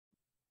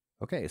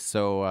Okay,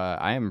 so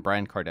I am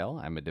Brian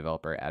Kardell. I'm a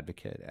developer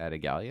advocate at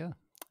Igalia,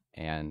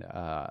 and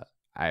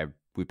I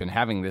we've been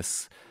having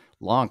this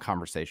long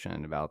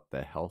conversation about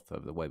the health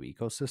of the web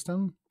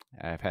ecosystem.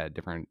 I've had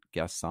different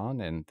guests on,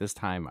 and this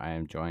time I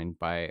am joined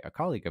by a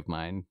colleague of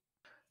mine.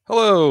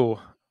 Hello,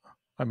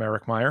 I'm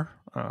Eric Meyer,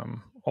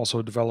 also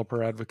a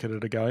developer advocate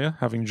at Igalia,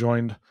 having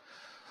joined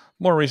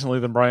more recently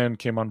than Brian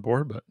came on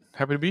board, but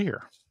happy to be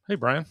here. Hey,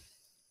 Brian.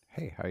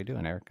 Hey, how you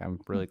doing, Eric?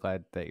 I'm really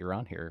glad that you're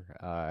on here.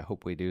 I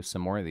hope we do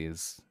some more of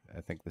these. I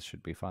think this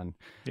should be fun.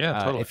 Yeah,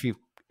 totally.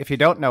 If you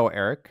don't know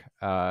Eric,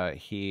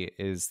 he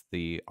is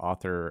the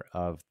author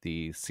of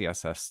the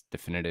CSS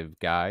Definitive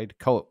Guide,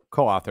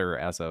 co-author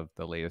as of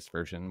the latest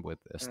version with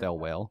Estelle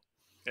Whale.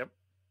 Yep.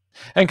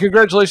 And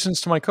congratulations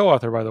to my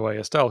co-author, by the way,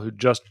 Estelle, who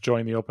just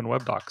joined the Open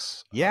Web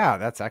Docs. Yeah,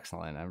 that's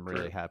excellent. I'm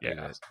really happy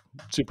that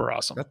super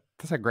awesome.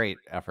 That's a great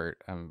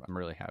effort. I'm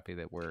really happy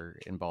that we're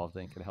involved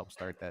and can help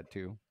start that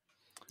too.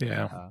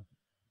 Yeah.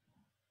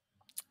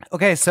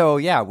 Okay, so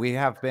yeah, we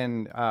have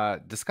been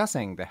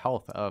discussing the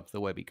health of the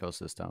web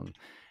ecosystem,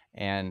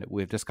 and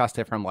we've discussed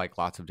it from like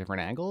lots of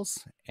different angles.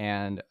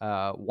 And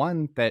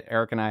one that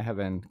Eric and I have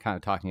been kind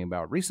of talking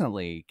about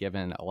recently,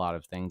 given a lot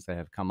of things that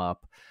have come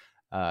up,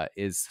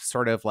 is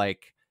sort of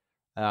like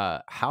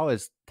how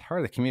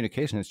are the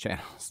communications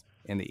channels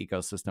in the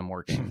ecosystem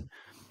working?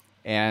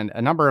 And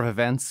a number of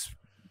events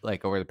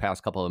like over the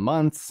past couple of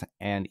months,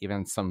 and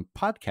even some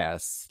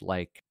podcasts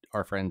like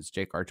our friends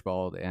Jake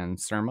Archibald and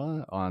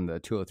Surma on the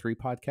 203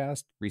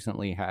 podcast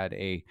recently had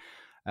a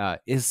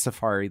Is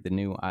Safari the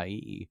New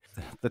IE?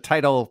 The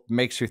title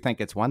makes you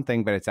think it's one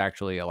thing, but it's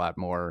actually a lot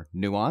more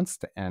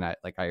nuanced. And I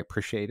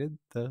appreciated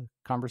the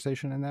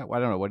conversation in that. Well,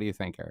 I don't know. What do you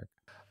think, Eric?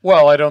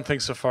 Well, I don't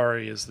think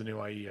Safari is the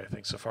new IE. I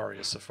think Safari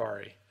is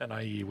Safari, and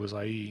IE was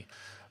IE.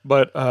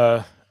 But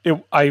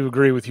I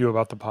agree with you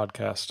about the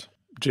podcast,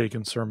 Jake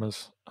and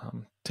Surma's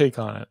take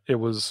on it. It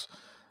was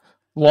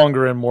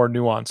longer and more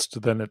nuanced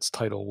than its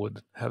title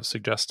would have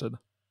suggested.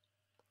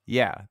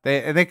 Yeah,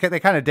 they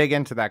kind of dig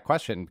into that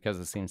question because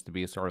it seems to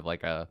be sort of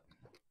like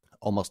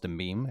almost a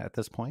meme at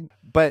this point.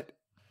 But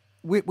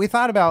we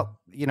thought about,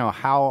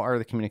 how are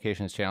the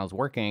communications channels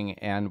working,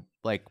 and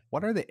like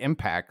what are the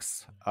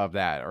impacts of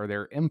that? Are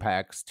there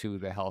impacts to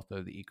the health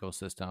of the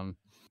ecosystem?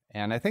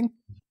 And I think,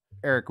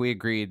 Eric, we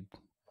agreed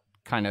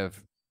kind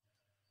of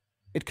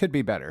it could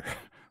be better,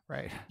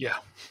 right? Yeah.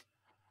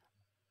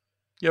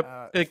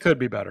 Yep, it could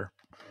be better.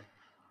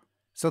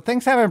 So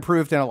things have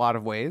improved in a lot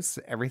of ways.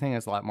 Everything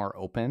is a lot more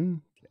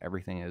open.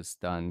 Everything is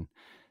done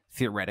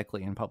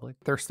theoretically in public.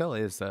 There still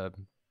is a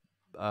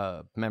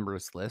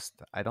members list.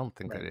 I don't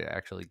think that it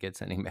actually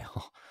gets any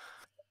mail.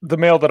 The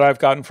mail that I've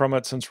gotten from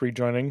it since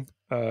rejoining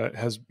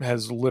has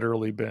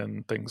literally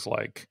been things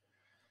like,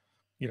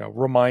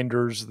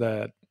 reminders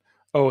that,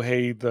 oh,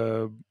 hey,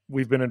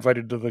 we've been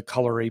invited to the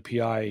Color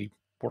API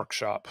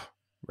workshop,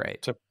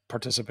 right, to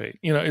participate.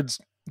 It's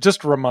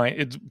just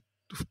it's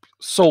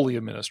solely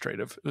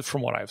administrative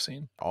from what I've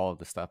seen. All of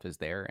the stuff is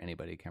there.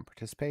 Anybody can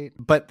participate.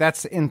 But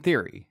that's in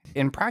theory.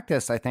 In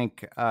practice, I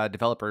think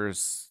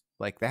developers,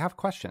 like, they have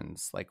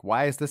questions. Like,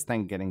 why is this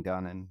thing getting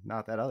done and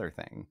not that other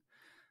thing?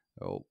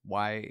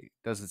 Why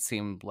does it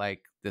seem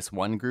like this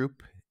one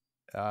group,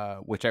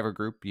 whichever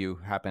group you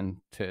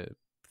happen to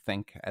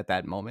think at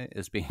that moment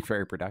is being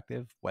very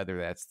productive, whether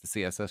that's the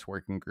CSS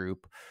working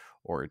group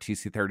or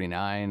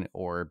TC39,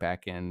 or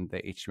back in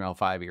the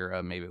HTML5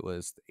 era, maybe it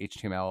was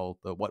HTML,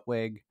 the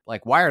WhatWig.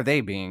 Like, why are they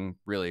being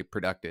really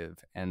productive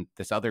and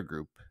this other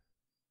group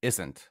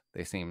isn't?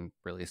 They seem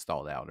really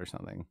stalled out or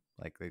something.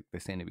 Like they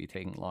seem to be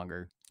taking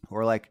longer.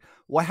 Or like,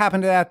 what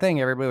happened to that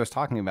thing everybody was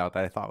talking about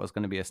that I thought was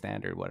going to be a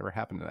standard? Whatever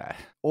happened to that?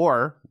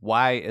 Or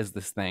why is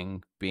this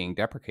thing being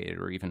deprecated?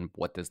 Or even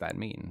what does that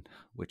mean?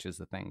 Which is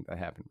the thing that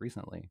happened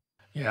recently.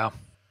 Yeah.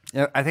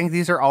 I think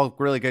these are all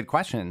really good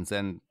questions.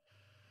 And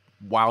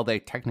while they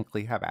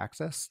technically have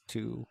access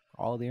to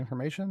all of the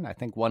information, I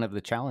think one of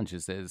the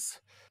challenges is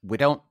we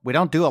don't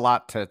do a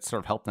lot to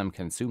sort of help them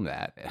consume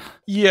that.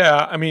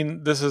 Yeah, I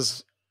mean, this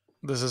is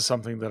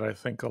something that I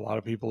think a lot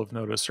of people have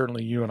noticed.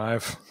 Certainly you and I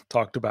have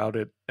talked about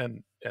it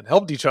and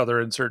helped each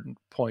other in certain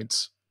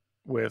points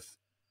with,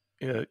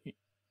 is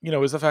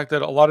the fact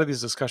that a lot of these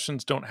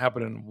discussions don't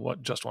happen in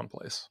just one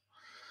place.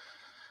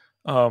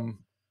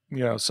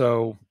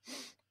 So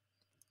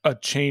a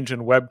change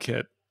in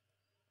WebKit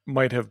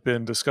might have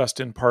been discussed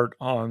in part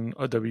on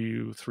a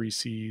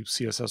W3C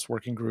CSS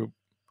working group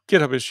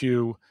GitHub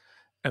issue,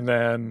 and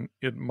then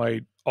it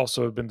might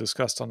also have been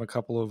discussed on a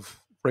couple of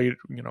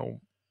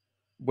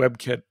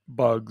WebKit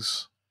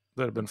bugs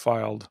that have been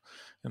filed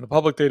in the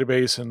public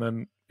database. And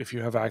then if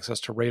you have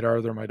access to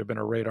Radar, there might have been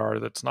a Radar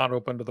that's not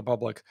open to the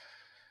public.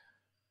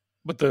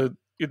 But so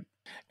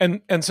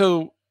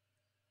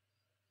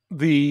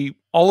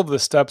all of the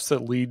steps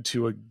that lead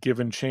to a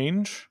given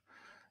change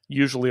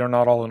usually are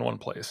not all in one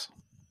place.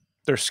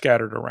 They're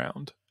scattered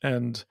around,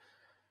 and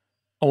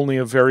only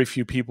a very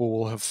few people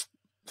will have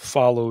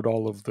followed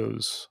all of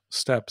those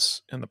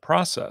steps in the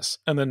process.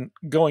 And then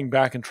going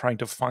back and trying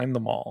to find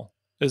them all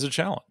is a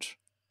challenge.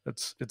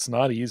 It's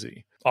not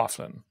easy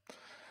often.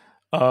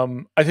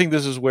 I think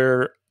this is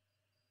where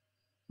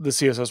the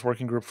CSS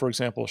working group, for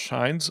example,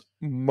 shines.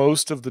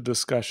 Most of the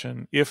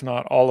discussion, if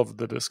not all of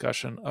the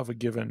discussion of a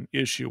given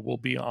issue, will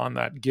be on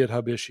that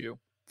GitHub issue.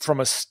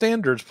 From a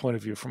standards point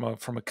of view, from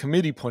a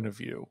committee point of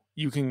view,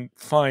 you can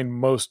find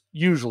most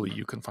of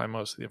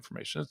the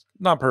information. It's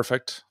not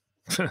perfect.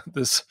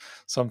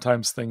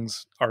 Sometimes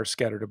things are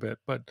scattered a bit,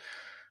 but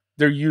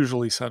they're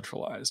usually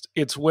centralized.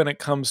 It's when it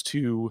comes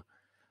to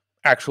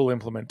actual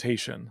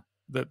implementation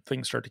that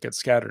things start to get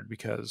scattered,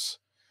 because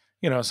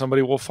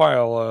somebody will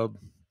file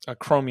a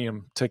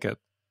Chromium ticket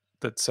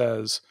that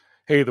says,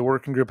 hey, the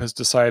working group has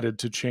decided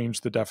to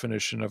change the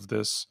definition of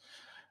this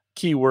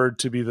keyword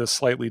to be this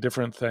slightly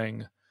different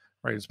thing,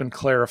 right? It's been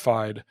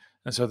clarified,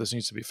 and so this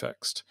needs to be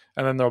fixed.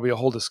 And then there'll be a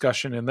whole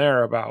discussion in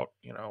there about,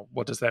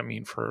 what does that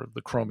mean for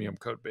the Chromium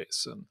code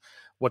base, and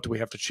what do we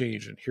have to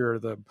change? And here are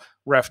the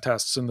ref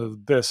tests and the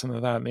this and the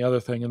that and the other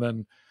thing. And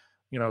then,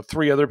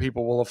 3 other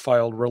people will have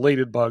filed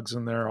related bugs,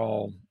 and they're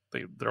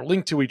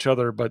linked to each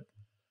other. But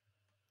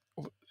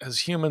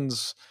as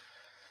humans,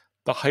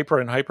 the hyper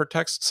and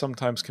hypertext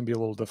sometimes can be a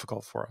little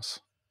difficult for us,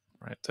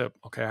 right? I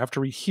have to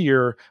read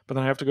here, but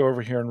then I have to go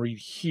over here and read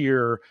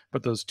here,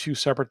 but those 2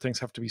 separate things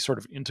have to be sort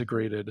of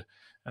integrated,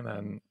 and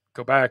then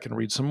go back and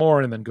read some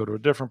more, and then go to a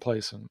different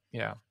place. And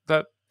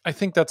I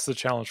think that's the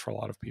challenge for a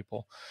lot of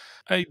people.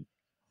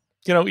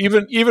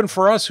 Even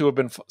for us who have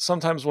been,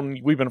 sometimes when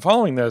we've been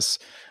following this,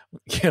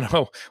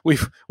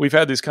 we've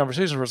had these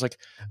conversations where it's like,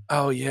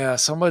 oh yeah,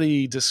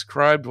 somebody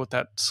described what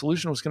that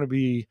solution was going to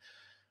be.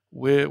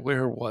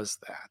 Where was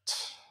that?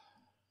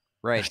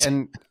 Right.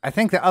 And I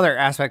think the other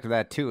aspect of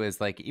that too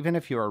is like, even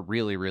if you are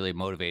really, really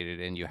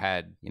motivated and you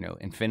had,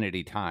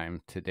 infinity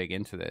time to dig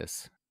into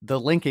this, the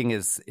linking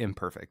is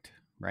imperfect,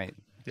 right?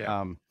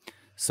 Yeah.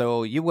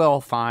 So you will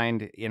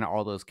find in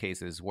all those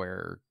cases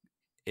where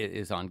it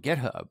is on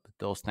GitHub,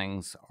 those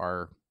things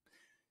are,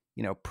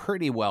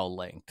 pretty well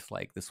linked.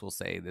 Like this will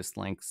say this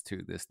links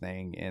to this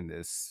thing in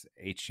this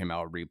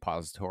HTML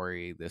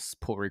repository, this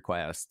pull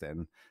request,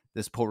 and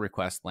this pull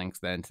request links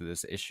then to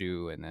this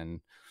issue. And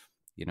then,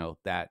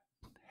 that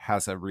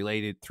has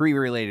 3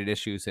 related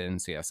issues in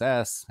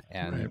CSS.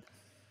 And Right.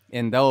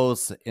 in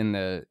those,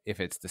 if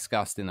it's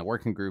discussed in the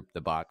working group,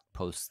 the bot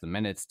posts the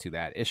minutes to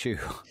that issue.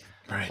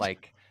 Right.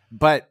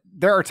 But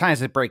there are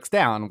times it breaks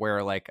down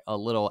where like a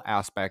little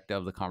aspect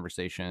of the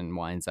conversation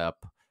winds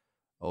up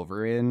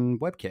over in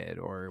WebKit,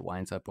 or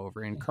winds up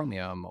over in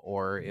Chromium,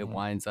 or it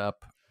winds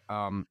up,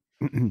 not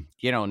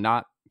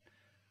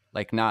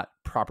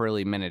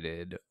properly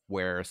minuted,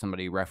 where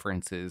somebody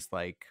references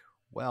like,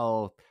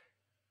 well,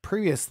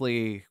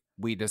 previously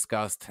we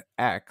discussed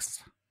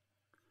X,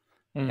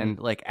 and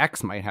like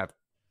X might have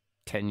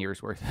 10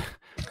 years worth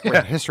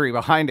of history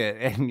behind it,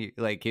 and you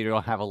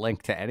don't have a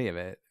link to any of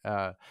it.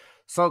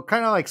 So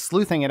kind of like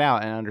sleuthing it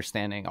out and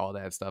understanding all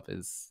that stuff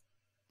is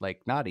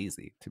like not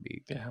easy to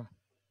be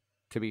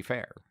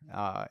fair.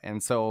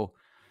 And so,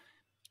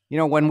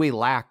 when we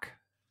lack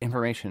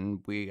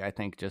information, I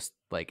think just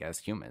like as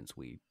humans,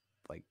 we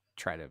like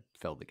try to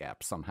fill the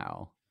gap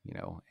somehow,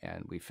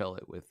 and we fill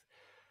it with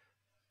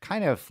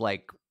kind of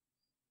like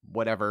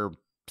whatever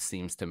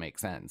seems to make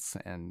sense.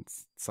 And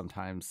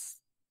sometimes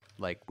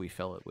like we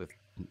fill it with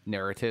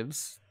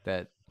narratives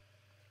that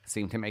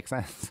seem to make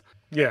sense.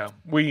 Yeah.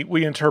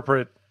 We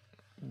interpret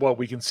what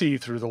we can see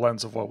through the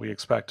lens of what we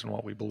expect and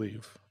what we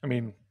believe. I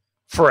mean,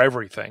 for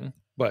everything,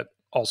 but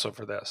also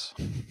for this.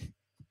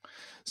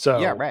 So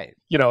yeah, right.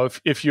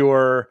 If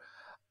you've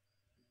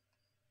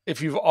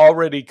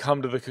already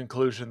come to the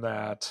conclusion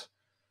that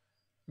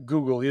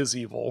Google is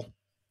evil,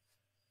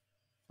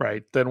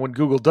 right? Then when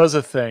Google does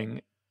a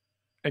thing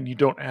and you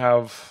don't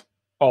have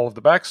all of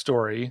the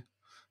backstory,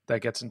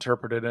 that gets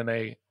interpreted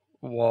in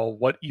well,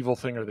 what evil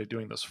thing are they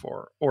doing this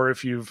for? Or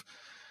if you've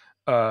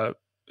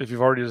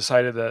already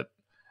decided that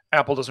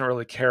Apple doesn't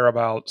really care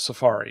about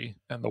Safari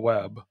and the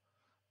web,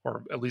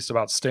 or at least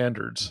about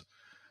standards,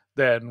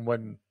 then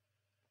when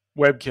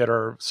WebKit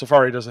or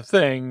Safari does a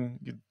thing,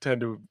 you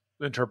tend to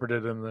interpret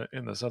it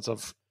in the sense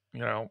of,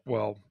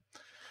 why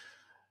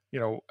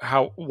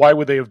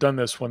would they have done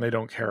this when they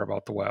don't care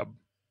about the web?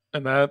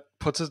 And that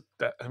puts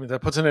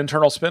an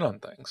internal spin on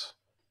things.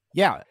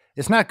 Yeah,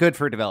 it's not good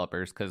for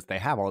developers because they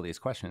have all these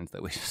questions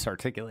that we just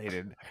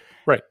articulated.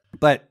 Right.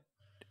 But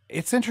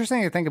it's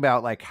interesting to think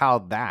about like how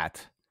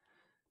that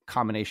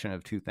combination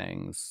of 2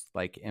 things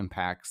like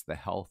impacts the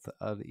health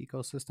of the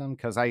ecosystem.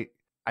 Because I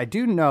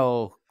do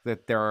know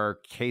that there are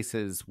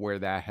cases where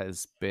that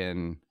has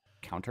been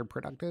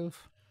counterproductive,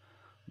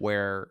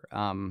 where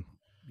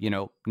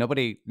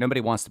nobody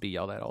wants to be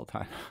yelled at all the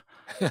time.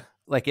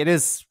 Like it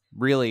is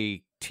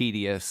really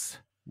tedious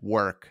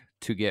work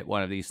to get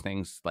one of these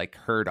things like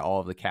herd all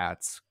of the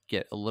cats,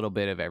 get a little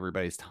bit of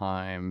everybody's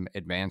time,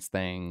 advance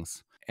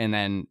things. And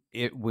then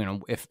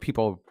if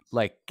people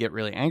like get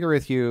really angry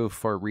with you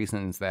for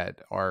reasons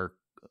that are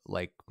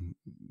like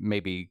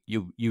maybe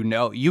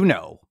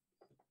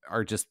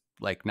are just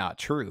like not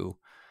true,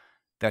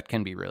 that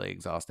can be really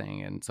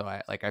exhausting. And so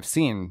I've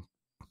seen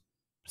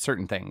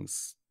certain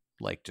things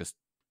like just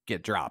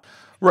get dropped.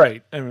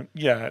 Right. And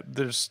yeah,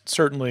 there's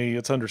certainly,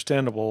 it's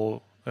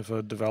understandable if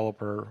a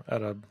developer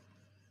at a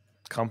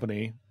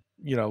company,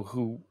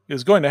 who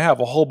is going to have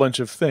a whole bunch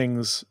of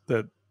things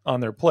that on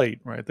their plate,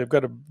 right? They've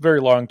got a very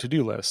long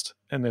to-do list.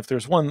 And if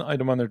there's one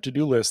item on their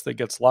to-do list that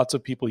gets lots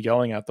of people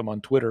yelling at them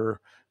on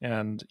Twitter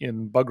and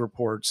in bug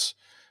reports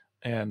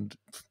and,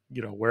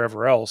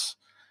 wherever else,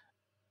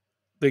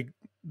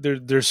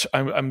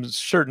 I'm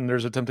certain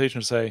there's a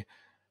temptation to say,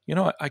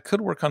 I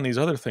could work on these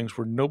other things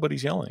where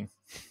nobody's yelling.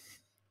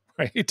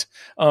 Right.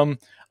 I'm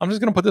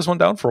just going to put this one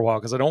down for a while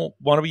because I don't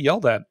want to be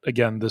yelled at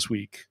again this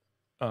week.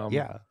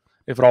 Yeah.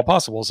 If at all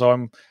possible. So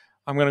I'm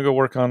going to go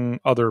work on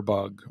other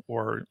bug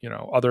or,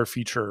 other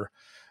feature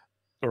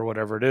or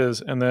whatever it is.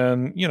 And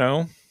then,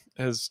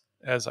 as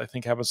I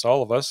think happens to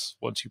all of us,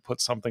 once you put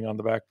something on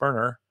the back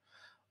burner,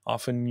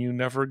 often you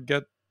never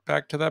get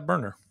back to that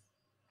burner.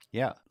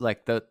 Yeah.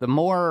 Like the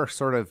more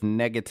sort of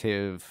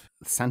negative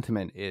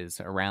sentiment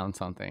is around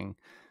something,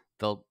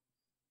 the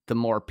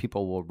more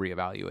people will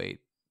reevaluate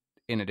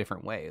in a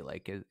different way.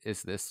 Like,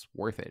 is this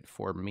worth it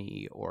for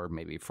me or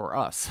maybe for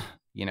us,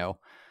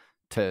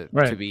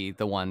 to be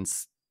the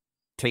ones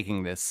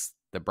taking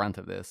the brunt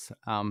of this.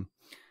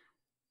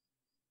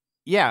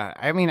 Yeah,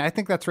 I mean, I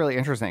think that's really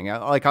interesting.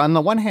 Like, on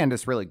the one hand,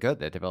 it's really good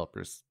that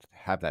developers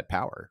have that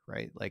power,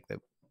 right? Like, that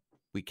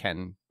we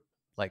can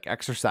like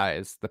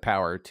exercise the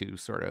power to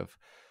sort of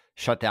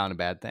shut down a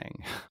bad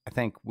thing. I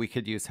think we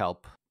could use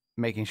help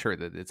making sure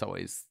that it's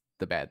always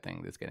the bad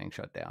thing that's getting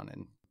shut down.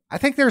 And I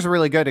think there's a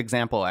really good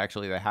example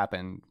actually that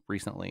happened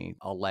recently,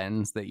 a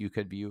lens that you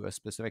could view a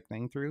specific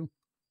thing through.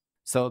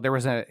 So there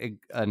was an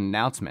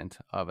announcement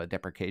of a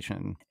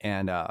deprecation,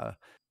 and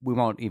we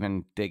won't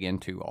even dig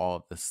into all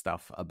of the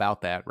stuff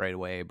about that right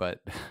away, but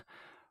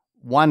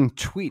one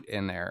tweet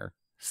in there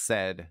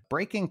said,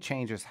 breaking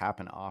changes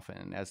happen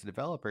often. As a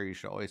developer, you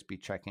should always be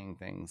checking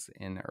things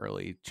in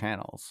early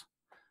channels.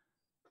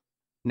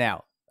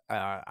 Now,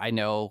 I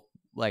know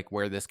like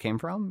where this came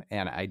from,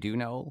 and I do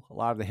know a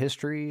lot of the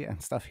history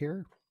and stuff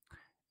here.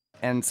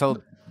 And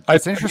so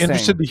it's interesting. I'm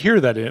interested to hear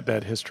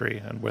that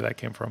history and where that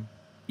came from.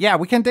 Yeah,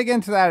 we can dig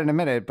into that in a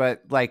minute,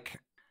 but like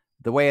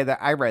the way that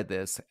I read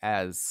this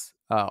as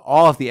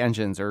all of the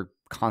engines are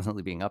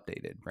constantly being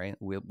updated, right?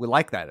 We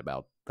like that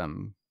about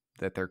them,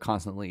 that they're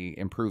constantly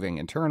improving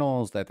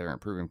internals, that they're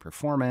improving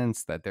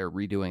performance, that they're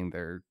redoing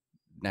their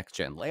next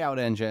gen layout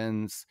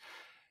engines.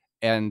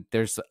 And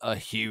there's a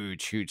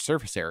huge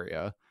surface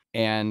area.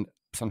 And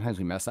sometimes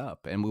we mess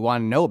up, and we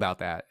want to know about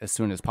that as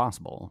soon as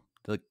possible.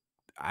 Like,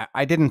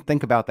 I didn't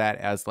think about that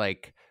as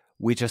like,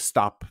 we just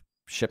stop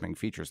shipping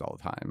features all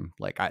the time.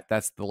 Like,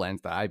 that's the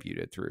lens that I viewed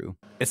it through.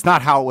 It's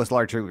not how it was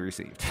largely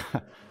received.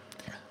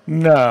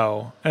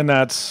 No, and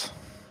that's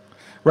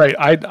right.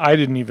 I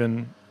didn't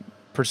even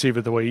perceive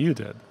it the way you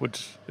did,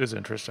 which is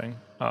interesting.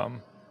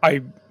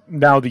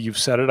 Now that you've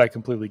said it, I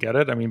completely get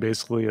it. I mean,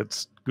 basically,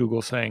 it's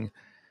Google saying,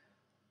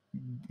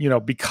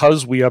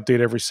 because we update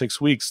every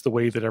 6 weeks the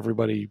way that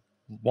everybody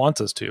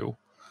wants us to,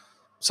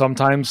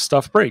 sometimes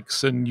stuff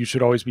breaks, and you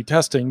should always be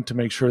testing to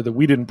make sure that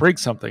we didn't break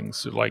something.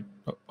 So, like,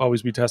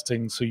 always be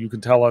testing so you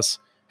can tell us,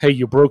 hey,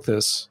 you broke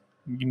this.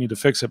 You need to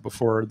fix it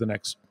before the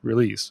next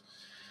release.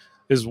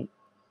 Is,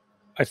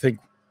 I think,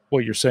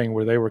 what you're saying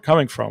where they were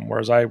coming from,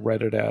 whereas I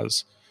read it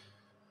as,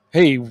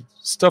 hey,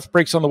 stuff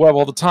breaks on the web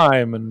all the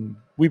time, and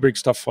we break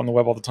stuff on the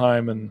web all the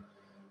time, and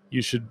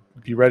you should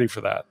be ready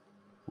for that.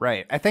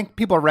 Right. I think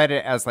people read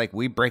it as like,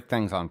 we break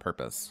things on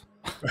purpose.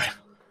 Right.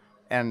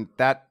 And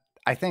that,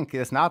 I think,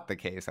 is not the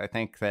case. I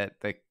think that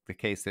the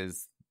case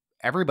is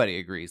everybody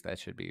agrees that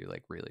should be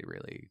like really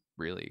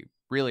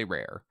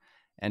rare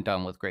and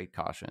done with great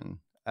caution.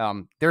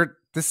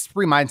 This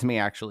reminds me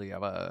actually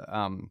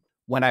of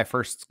when I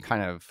first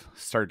kind of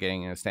started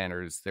getting into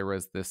standards, there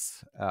was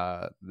this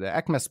the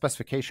ECMA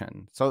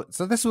specification. So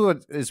this is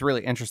what is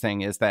really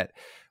interesting, is that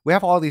we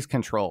have all these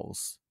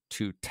controls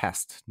to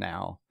test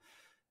now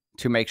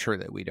to make sure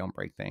that we don't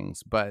break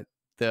things, but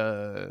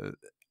the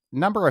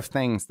number of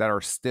things that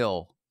are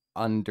still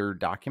under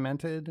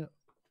documented,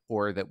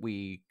 or that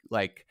we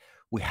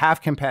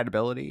have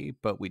compatibility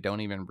but we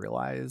don't even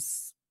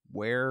realize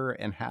where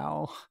and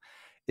how,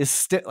 is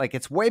still like,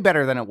 it's way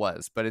better than it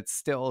was, but it's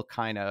still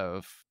kind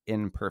of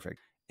imperfect.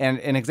 And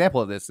an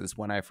example of this is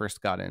when I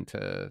first got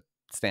into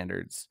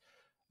standards,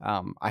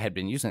 I had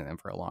been using them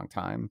for a long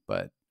time,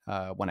 but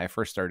when I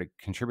first started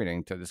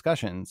contributing to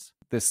discussions,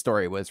 this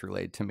story was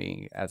relayed to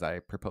me as I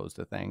proposed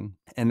a thing.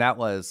 And that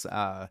was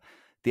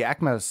the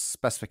ECMA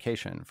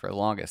specification. For the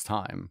longest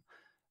time,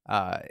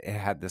 it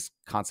had this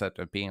concept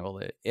of being able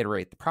to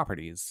iterate the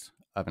properties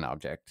of an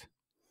object.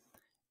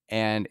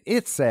 And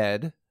it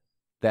said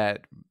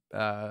that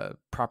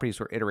properties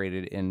were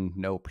iterated in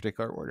no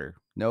particular order,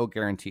 no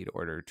guaranteed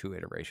order to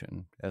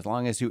iteration. As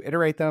long as you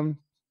iterate them,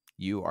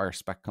 you are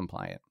spec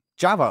compliant.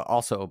 Java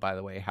also, by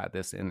the way, had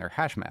this in their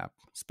hash map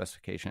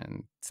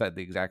specification, said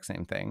the exact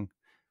same thing.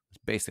 It's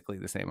basically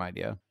the same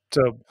idea.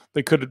 So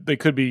they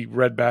could be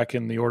read back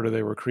in the order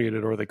they were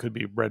created, or they could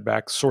be read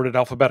back sorted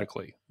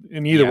alphabetically.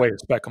 In either way,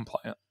 it's spec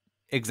compliant.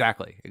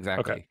 Exactly.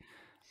 Okay.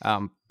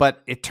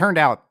 But it turned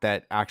out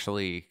that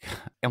actually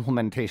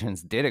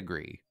implementations did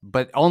agree,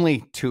 but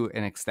only to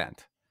an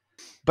extent.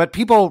 But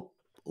people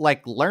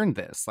like learned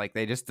this, like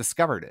they just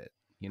discovered it,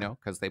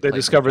 because they played with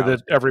discovered that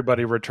JavaScript.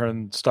 everybody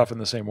returned stuff in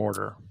the same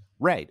order.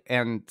 Right.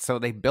 And so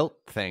they built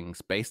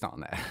things based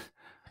on that.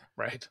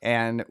 Right.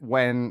 And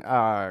when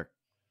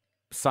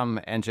some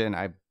engine,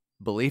 I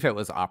believe it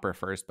was Opera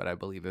first, but I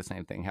believe the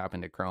same thing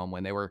happened to Chrome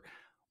when they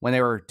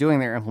were doing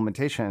their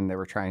implementation, they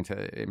were trying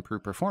to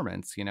improve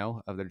performance,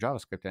 of their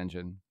JavaScript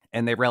engine.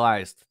 And they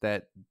realized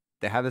that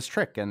they have this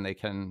trick and they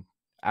can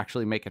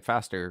actually make it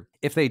faster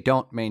if they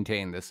don't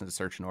maintain this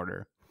insertion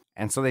order.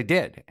 And so they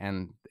did,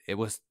 and it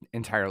was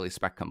entirely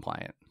spec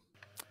compliant.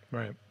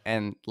 Right.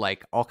 And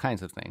like all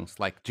kinds of things,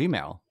 like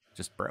Gmail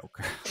just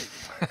broke.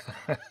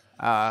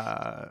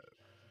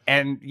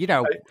 And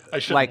I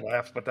shouldn't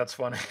laugh, but that's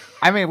funny.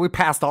 I mean, we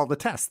passed all the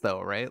tests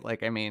though, right?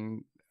 Like, I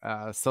mean,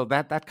 so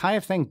that kind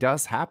of thing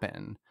does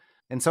happen.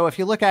 And so if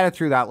you look at it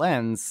through that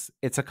lens,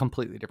 it's a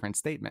completely different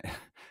statement,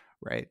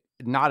 right?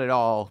 Not at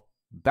all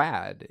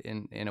bad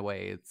in a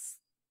way. It's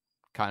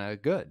kind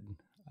of good.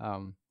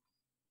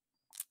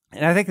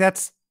 And I think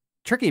that's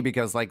tricky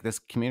because like this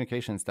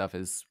communication stuff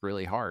is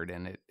really hard,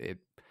 and it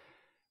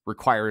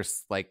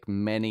requires like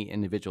many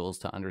individuals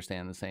to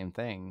understand the same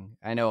thing.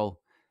 I know,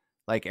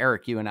 like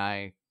Eric, you and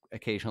I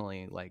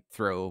occasionally like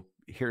throw,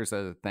 here's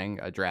a thing,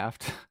 a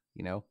draft,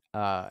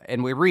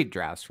 and we read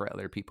drafts for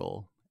other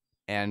people.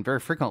 And very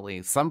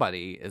frequently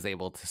somebody is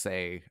able to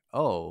say,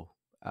 oh,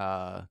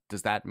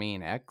 does that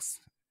mean X?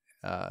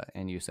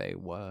 And you say,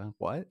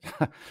 what?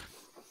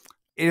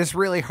 It is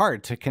really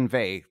hard to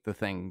convey the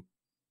thing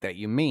that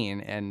you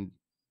mean, and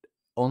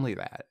only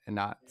that, and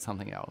not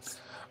something else.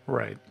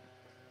 Right.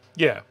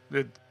 Yeah.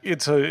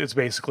 It's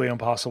basically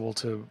impossible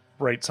to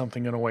write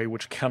something in a way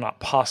which cannot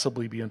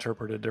possibly be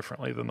interpreted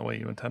differently than the way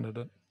you intended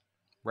it.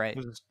 Right.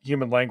 Because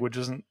human language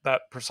isn't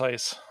that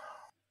precise.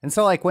 And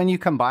so like when you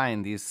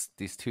combine these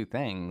two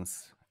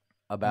things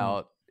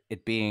about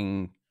it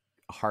being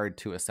hard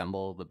to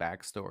assemble the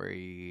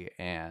backstory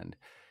and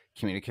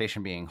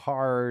communication being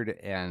hard,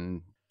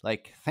 and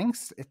like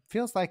things, it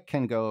feels like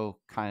can go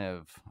kind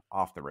of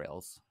off the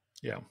rails.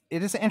 Yeah.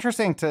 It is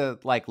interesting to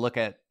like look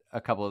at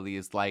a couple of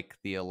these, like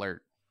the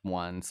alert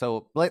one.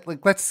 So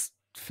like let's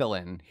fill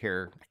in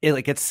here.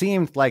 It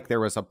seemed like there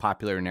was a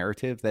popular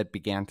narrative that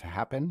began to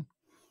happen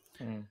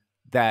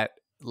that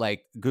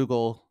like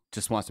Google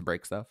just wants to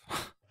break stuff.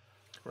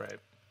 Right.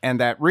 And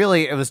that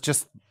really it was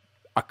just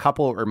a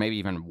couple or maybe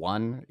even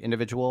one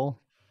individual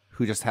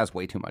who just has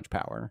way too much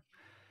power.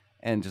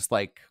 And just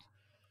like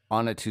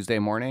on a Tuesday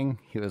morning,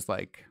 he was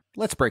like,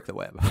 let's break the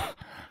web.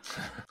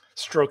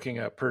 Stroking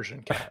a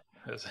Persian cat.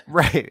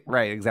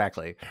 Right,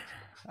 exactly.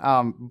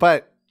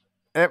 But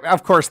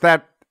of course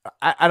that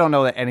I don't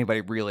know that anybody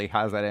really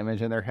has that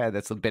image in their head.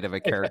 That's a bit of a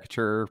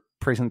caricature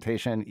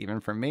presentation even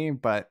from me,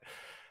 but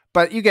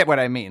you get what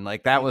I mean.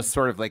 Like that was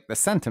sort of like the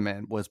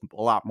sentiment was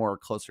a lot more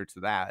closer to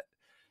that.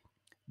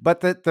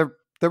 But the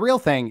real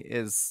thing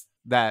is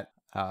that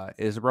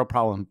is a real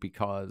problem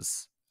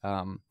because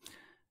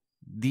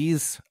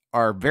these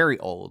are very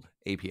old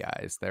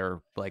APIs.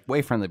 They're like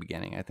way from the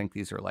beginning. I think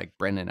these are like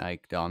Brendan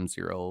Eich, Dom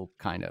Zero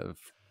kind of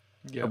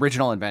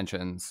original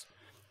inventions.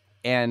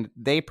 And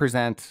they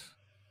present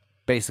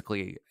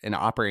basically an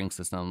operating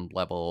system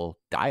level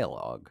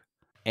dialogue.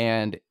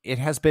 And it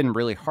has been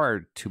really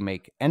hard to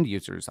make end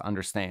users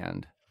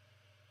understand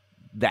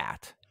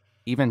that,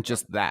 even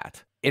just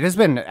that. It has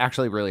been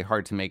actually really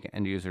hard to make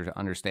end users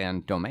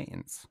understand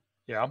domains.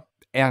 Yeah.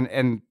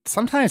 And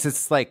sometimes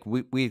it's like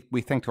we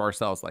think to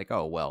ourselves like,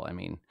 oh, well, I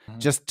mean,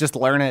 just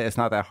learn it. It's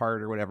not that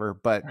hard or whatever.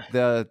 But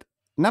the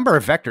number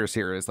of vectors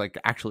here is like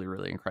actually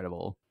really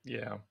incredible.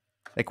 Yeah.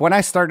 Like when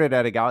I started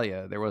at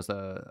Igalia, there was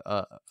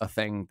a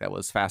thing that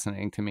was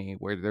fascinating to me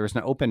where there was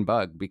an open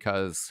bug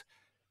because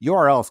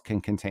URLs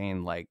can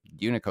contain like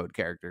Unicode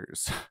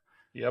characters.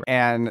 Yep.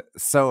 And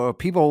so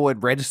people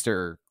would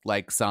register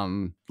like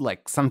some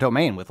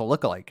domain with a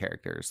lookalike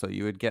character. So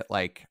you would get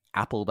like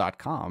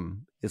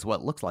apple.com is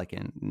what it looks like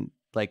in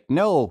like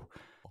no.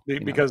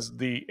 Because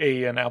the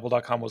A in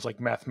apple.com was like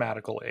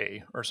mathematical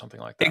A or something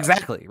like that.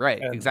 Exactly. Right.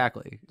 And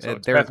exactly. So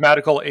it's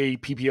mathematical A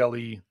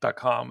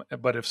pple.com.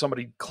 But if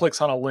somebody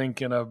clicks on a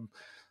link in a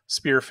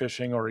spear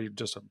phishing or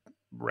just a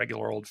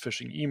regular old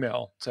phishing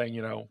email saying,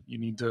 you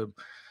need to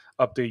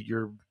update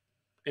your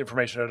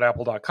information at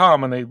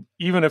apple.com, and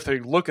even if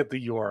they look at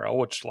the URL,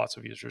 which lots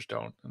of users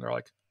don't, and they're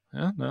like,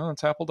 yeah, no,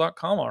 it's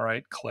apple.com. All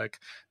right, click.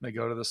 And they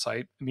go to the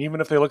site. And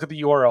even if they look at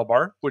the URL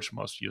bar, which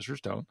most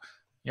users don't,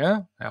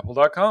 yeah,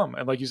 apple.com.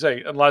 And like you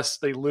say, unless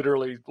they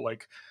literally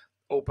like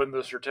open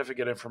the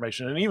certificate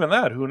information, and even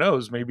that, who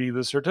knows, maybe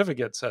the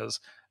certificate says,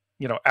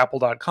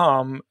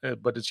 apple.com,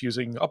 but it's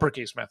using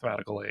uppercase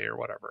mathematical A or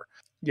whatever.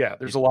 Yeah,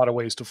 there's a lot of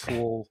ways to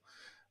fool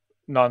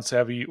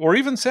non-savvy or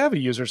even savvy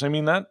users. I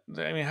mean,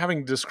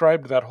 having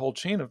described that whole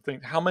chain of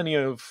things, how many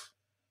of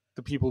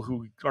the people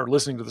who are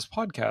listening to this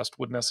podcast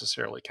would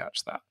necessarily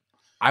catch that?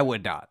 I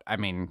would not. I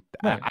mean,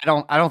 Right.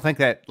 I don't think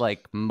that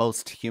like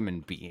most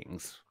human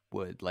beings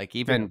would. Like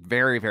even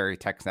very, very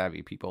tech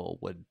savvy people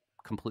would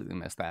completely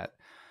miss that.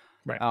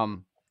 Right.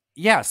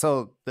 Yeah,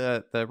 so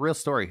the real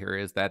story here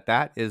is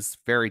that is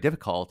very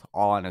difficult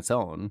all on its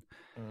own.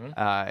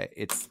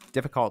 It's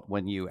difficult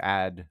when you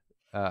add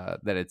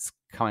that it's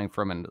coming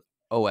from an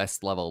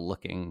OS level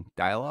looking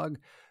dialogue.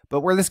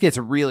 But where this gets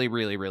really,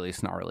 really, really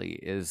snarly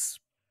is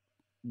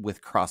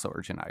with cross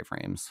origin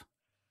iframes.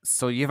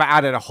 So you've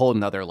added a whole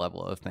nother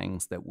level of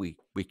things that we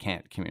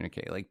can't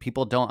communicate. Like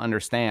people don't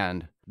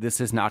understand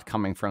this is not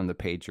coming from the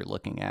page you're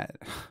looking at.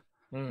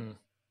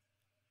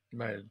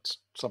 Right, it's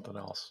something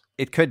else.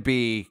 It could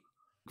be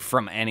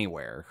from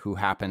anywhere who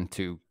happened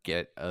to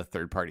get a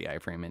third-party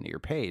iframe into your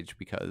page,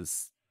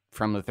 because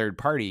from the third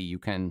party you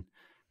can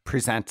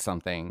present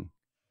something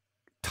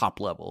top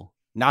level,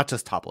 not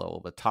just top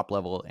level, but top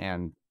level,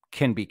 and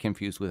can be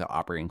confused with an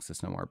operating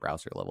system or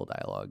browser level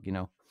dialogue, you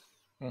know?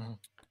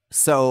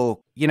 So,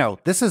 you know,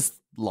 this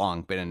has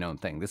long been a known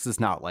thing. This is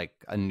not like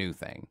a new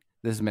thing.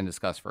 This has been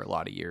discussed for a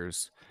lot of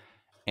years.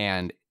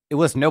 And it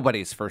was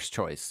nobody's first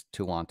choice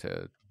to want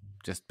to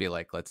just be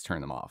like, let's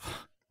turn them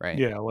off, right?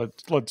 Yeah,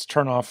 let's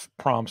turn off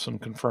prompts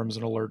and confirms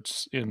and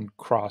alerts in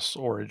cross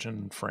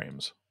origin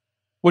frames,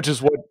 which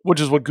is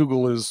what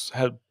Google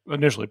had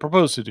initially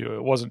proposed to do.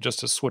 It wasn't just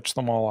to switch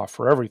them all off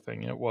for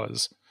everything. It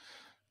was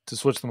to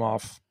switch them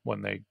off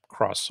when they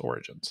cross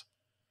origins.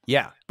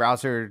 Yeah,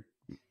 browser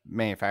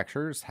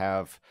manufacturers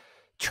have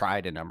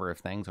tried a number of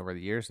things over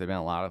the years. There've been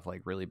a lot of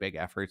like really big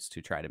efforts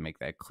to try to make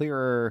that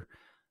clearer.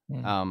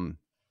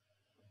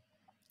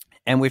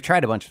 And we've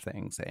tried a bunch of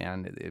things,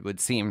 and it would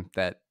seem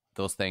that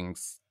those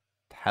things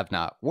have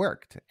not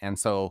worked. And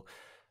so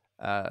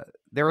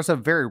there was a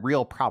very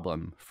real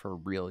problem for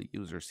real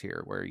users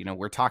here where, you know,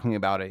 we're talking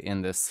about it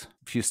in this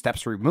few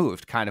steps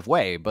removed kind of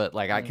way. But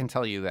like, I can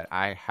tell you that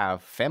I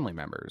have family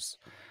members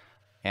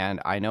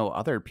and I know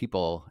other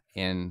people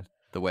in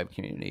the web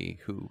community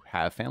who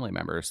have family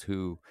members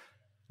who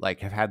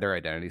like have had their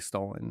identity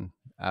stolen,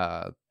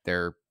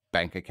 their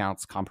bank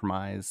accounts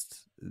compromised.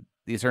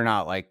 These are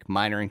not like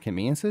minor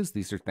inconveniences.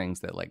 These are things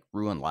that like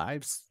ruin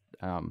lives.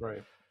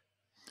 Right.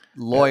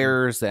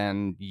 Lawyers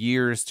and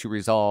years to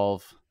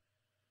resolve.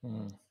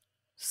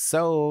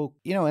 So,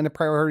 you know, in the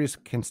priorities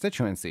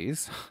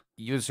constituencies,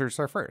 users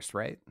are first,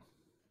 right?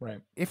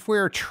 Right. If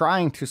we're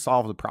trying to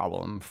solve the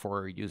problem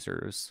for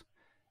users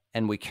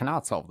and we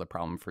cannot solve the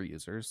problem for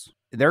users,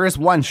 there is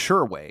one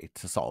sure way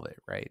to solve it,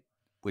 right?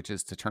 Which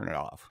is to turn it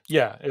off.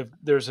 Yeah, if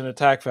there's an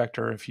attack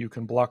vector, if you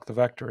can block the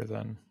vector,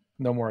 then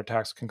no more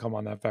attacks can come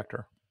on that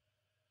vector,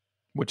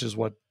 which is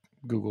what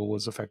Google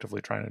was effectively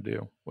trying to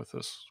do with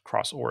this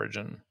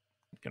cross-origin,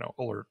 you know,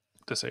 alert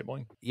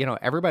disabling. You know,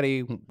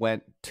 everybody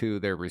went to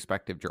their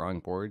respective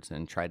drawing boards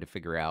and tried to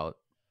figure out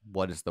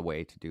what is the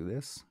way to do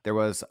this. There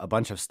was a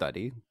bunch of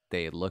study.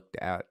 They looked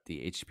at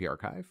the HTTP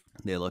archive.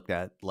 They looked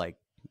at like,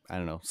 I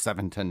don't know,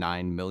 7 to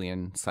 9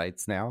 million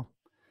sites now.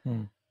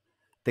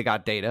 They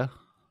got data.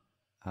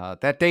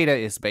 That data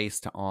is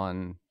based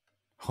on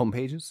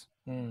homepages.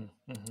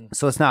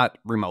 So it's not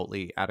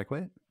remotely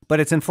adequate, but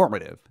it's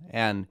informative.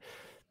 And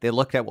they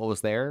looked at what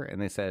was there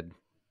and they said,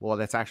 well,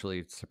 that's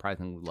actually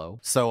surprisingly low.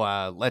 So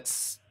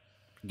let's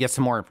get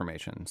some more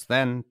information. So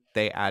then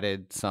they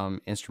added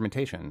some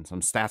instrumentation,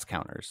 some stats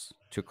counters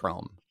to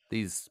Chrome.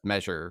 These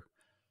measure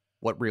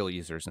what real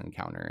users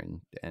encounter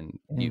and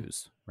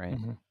use, right?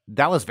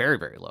 That was very,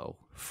 very low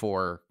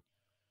for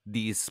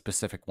these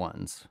specific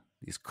ones,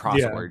 these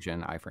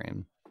cross-origin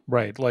iframe.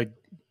 Right, like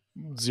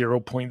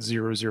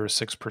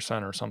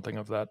 0.006% or something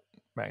of that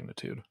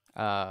magnitude.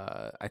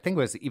 I think it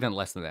was even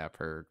less than that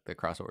for the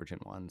cross-origin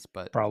ones,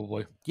 but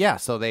probably. Yeah,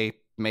 so they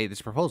made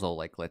this proposal,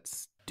 like,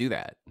 let's do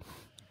that.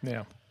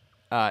 Yeah.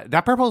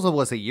 That proposal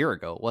was a year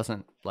ago. It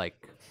wasn't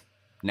like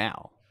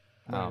now.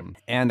 Right.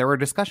 And there were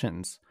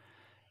discussions,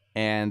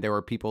 and there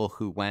were people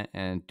who went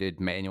and did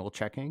manual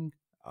checking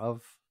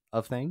of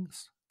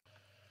things.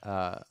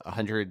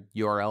 100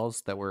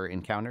 URLs that were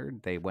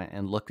encountered, they went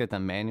and looked at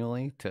them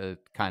manually to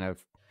kind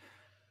of,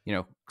 you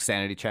know,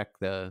 sanity check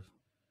the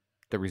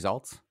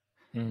results.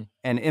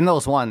 And in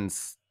those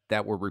ones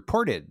that were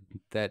reported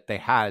that they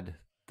had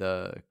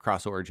the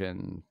cross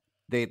origin,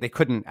 they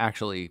couldn't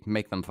actually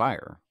make them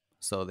fire.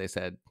 So they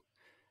said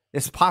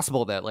it's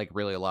possible that like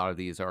really a lot of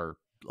these are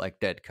like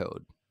dead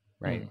code,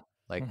 right?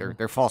 Like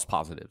they're false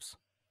positives.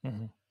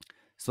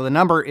 So the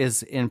number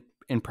is in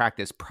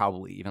practice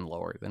probably even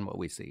lower than what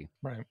we see.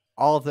 Right.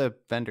 All of the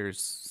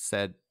vendors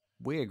said,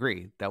 we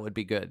agree, that would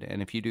be good.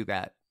 And if you do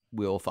that,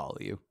 we'll follow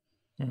you.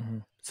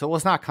 So it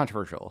was not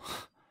controversial.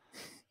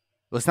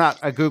 It was not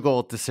a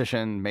Google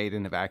decision made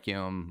in a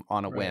vacuum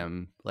on a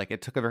whim. Like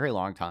it took a very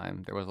long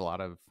time. There was a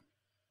lot of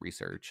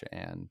research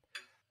and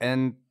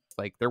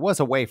like there was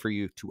a way for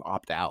you to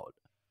opt out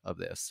of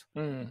this.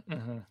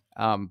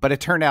 But it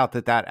turned out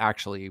that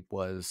actually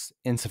was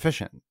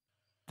insufficient.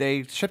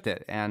 They shipped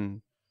it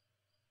and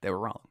they were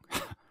wrong.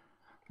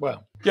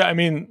 Well, yeah, I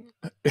mean,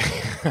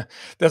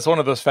 that's one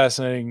of those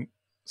fascinating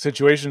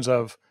situations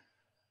of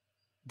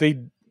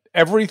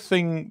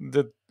everything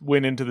that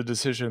went into the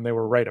decision they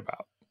were right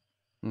about.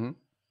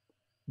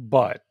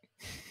 But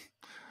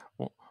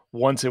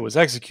once it was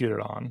executed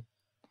on,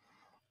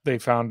 they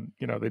found,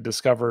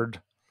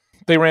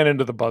 they ran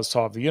into the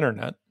buzzsaw of the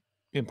internet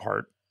in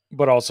part,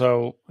 but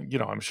also,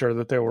 I'm sure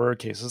that there were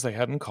cases they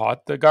hadn't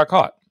caught that got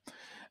caught.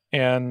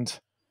 And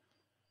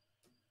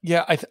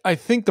yeah, I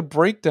think the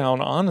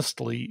breakdown,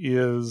 honestly,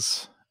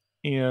 is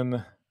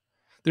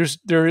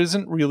there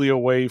isn't really a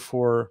way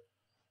for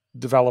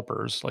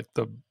developers, like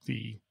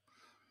the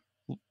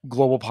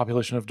global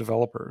population of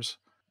developers,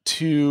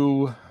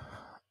 to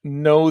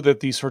know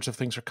that these sorts of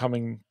things are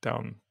coming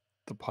down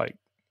the pike,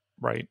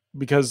 right?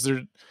 Because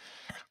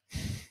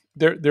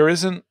there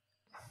isn't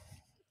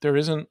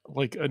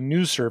like a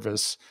news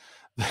service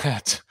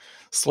that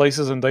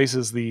slices and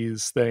dices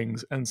these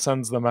things and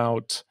sends them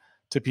out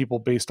to people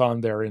based on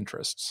their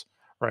interests,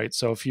 right?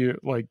 So if you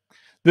like,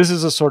 this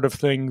is a sort of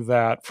thing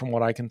that, from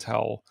what I can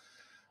tell,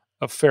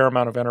 a fair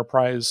amount of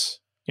enterprise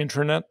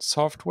intranet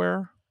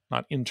software,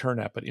 not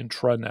internet, but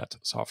intranet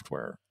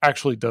software,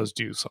 actually does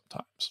do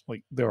sometimes.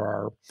 Like there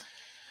are,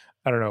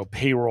 I don't know,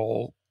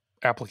 payroll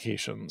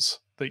applications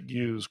that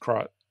use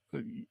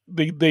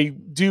they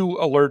do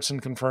alerts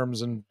and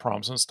confirms and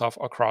prompts and stuff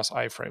across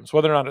iframes.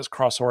 Whether or not it's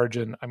cross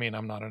origin, I mean,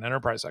 I'm not an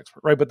enterprise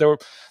expert, right? But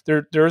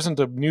there isn't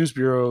a news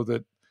bureau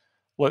that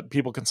let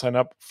people can sign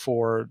up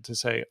for to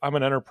say, I'm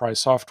an enterprise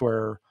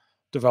software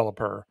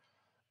developer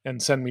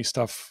and send me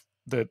stuff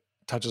that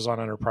touches on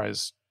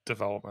enterprise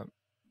development,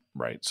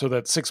 right? So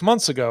that 6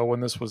 months ago, when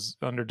this was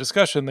under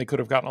discussion, they could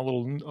have gotten a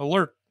little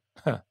alert,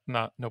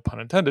 not no pun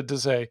intended, to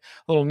say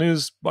a little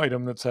news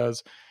item that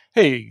says,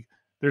 hey,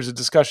 there's a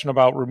discussion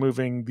about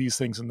removing these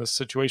things in this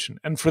situation,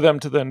 and for them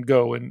to then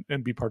go and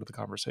be part of the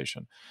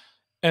conversation.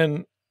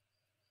 And,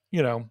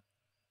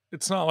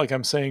 it's not like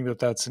I'm saying that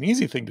that's an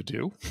easy thing to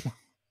do.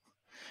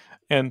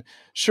 And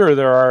sure,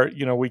 there are,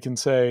 we can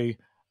say,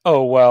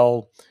 oh,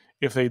 well,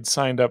 if they'd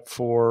signed up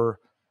for,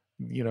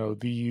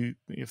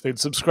 if they'd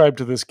subscribed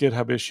to this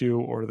GitHub issue,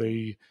 or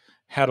they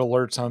had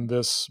alerts on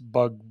this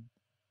bug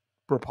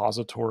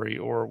repository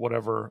or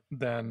whatever,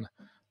 then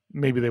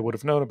maybe they would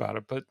have known about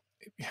it. But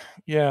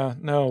yeah,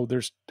 no,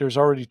 there's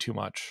already too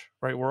much,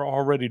 right? We're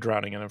already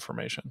drowning in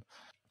information.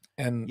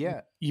 And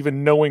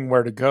even knowing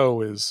where to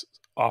go is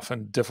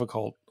often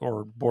difficult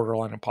or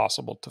borderline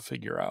impossible to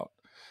figure out.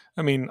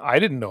 I mean, I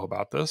didn't know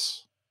about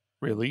this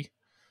really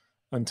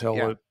until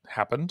it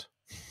happened.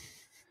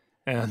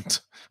 And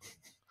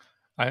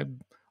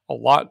I'm a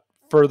lot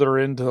further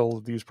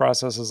into these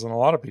processes than a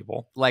lot of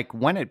people. Like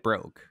when it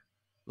broke,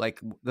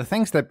 like the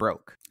things that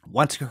broke,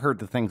 once you heard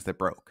the things that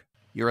broke,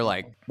 you were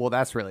like, well,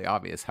 that's really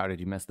obvious. How did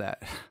you miss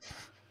that?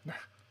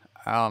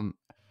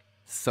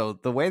 So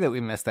the way that we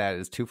miss that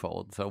is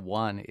twofold. So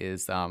one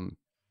is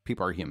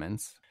people are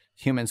humans.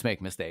 Humans make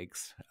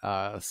mistakes.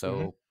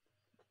 So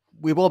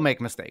we will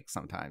make mistakes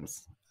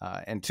sometimes.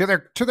 And to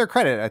their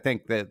credit, I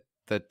think that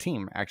the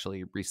team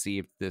actually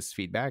received this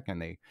feedback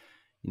and they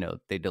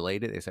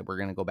delayed it. They said, we're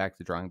going to go back to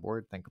the drawing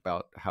board, think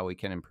about how we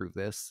can improve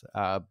this.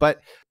 But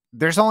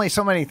there's only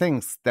so many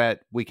things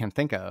that we can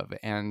think of.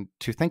 And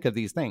to think of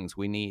these things,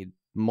 we need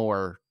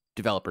more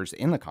developers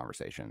in the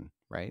conversation,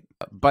 right?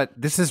 But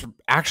this is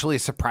actually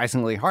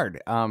surprisingly hard.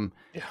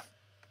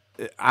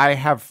 I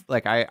have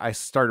I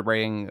started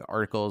writing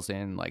articles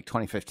in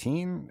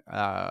 2015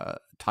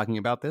 talking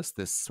about this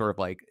sort of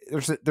like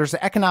there's an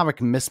economic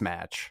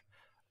mismatch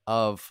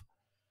of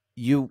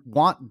you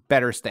want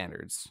better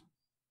standards.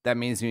 That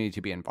means you need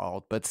to be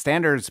involved, but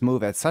standards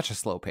move at such a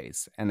slow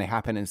pace and they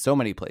happen in so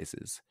many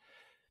places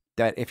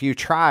that if you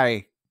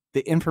try,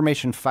 the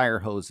information fire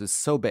hose is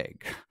so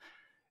big.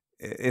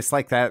 It's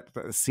like that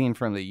scene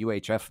from the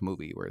UHF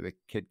movie where the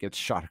kid gets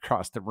shot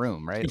across the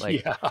room, right?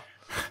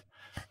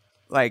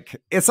 Like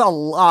it's a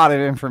lot of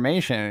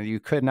information. You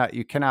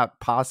cannot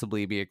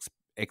possibly be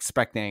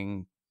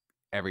expecting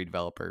every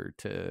developer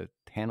to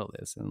handle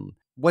this. And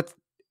what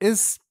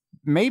is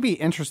maybe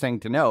interesting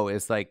to know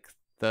is like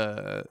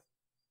the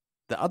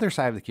other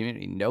side of the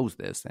community knows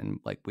this, and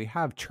like we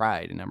have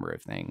tried a number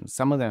of things.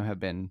 Some of them have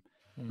been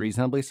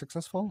reasonably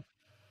successful,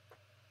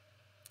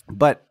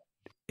 but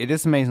it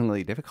is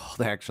amazingly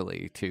difficult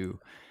actually to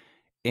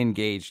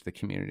engage the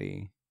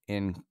community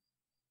in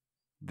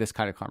this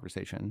kind of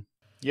conversation.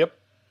 Yep.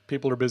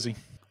 People are busy.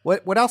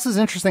 What else is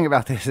interesting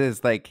about this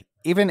is like,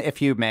 even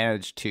if you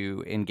manage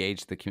to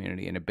engage the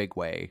community in a big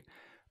way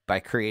by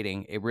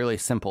creating a really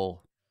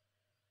simple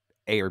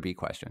A or B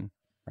question,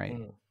 right?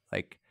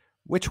 Like,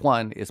 which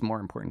one is more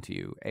important to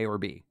you, A or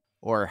B?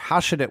 Or how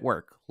should it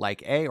work,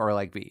 like A or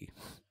like B?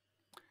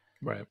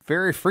 Right.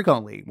 Very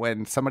frequently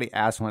when somebody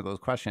asks one of those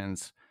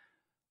questions,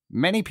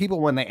 many people,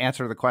 when they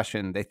answer the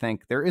question, they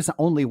think there is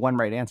only one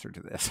right answer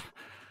to this,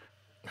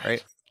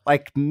 right?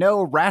 Like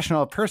no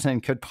rational person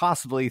could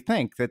possibly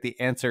think that the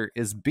answer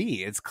is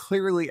B. It's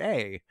clearly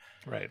A.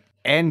 Right.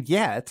 And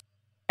yet,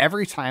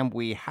 every time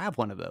we have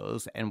one of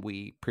those and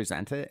we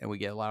present it and we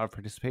get a lot of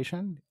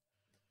participation,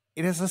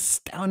 it is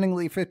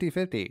astoundingly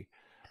 50-50.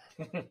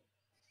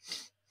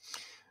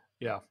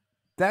 Yeah.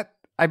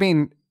 I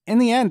mean, in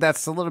the end,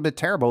 that's a little bit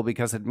terrible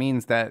because it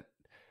means that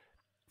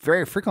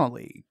very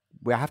frequently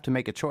we have to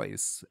make a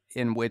choice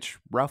in which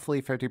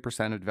roughly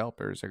 50% of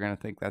developers are going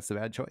to think that's a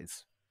bad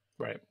choice.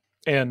 Right.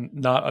 And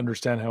not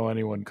understand how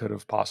anyone could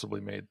have possibly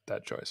made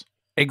that choice.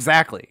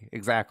 Exactly.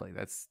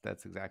 That's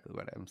exactly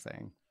what I'm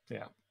saying.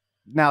 Yeah.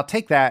 Now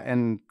take that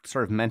and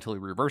sort of mentally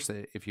reverse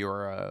it if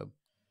you're a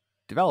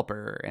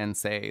developer and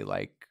say,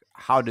 like,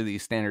 how do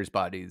these standards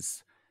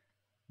bodies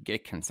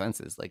get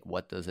consensus? Like,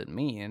 what does it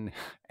mean?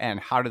 And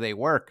how do they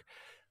work?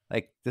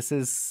 Like, this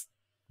is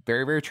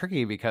very, very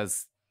tricky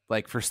because,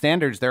 like, for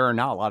standards, there are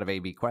not a lot of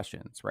A/B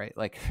questions, right?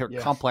 Like, they're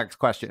complex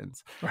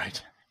questions.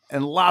 Right.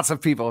 And lots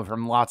of people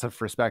from lots of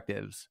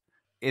perspectives.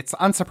 It's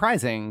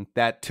unsurprising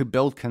that to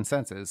build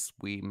consensus,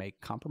 we make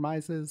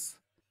compromises.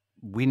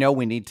 We know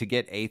we need to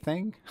get a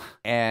thing,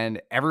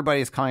 and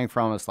everybody's coming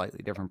from a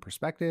slightly different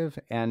perspective.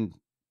 And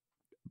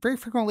very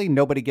frequently,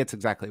 nobody gets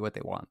exactly what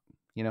they want,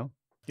 you know?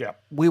 Yeah.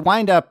 We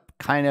wind up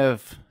kind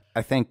of,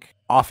 I think,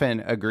 often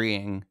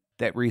agreeing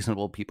that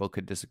reasonable people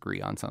could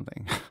disagree on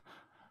something.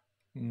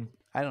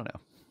 I don't know.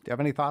 Do you have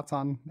any thoughts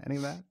on any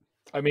of that?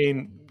 I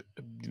mean,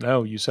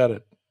 no, you said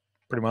it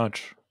pretty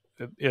much.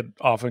 It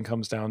often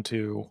comes down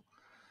to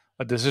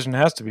a decision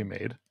has to be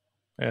made,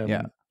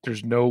 and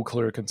there's no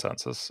clear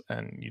consensus.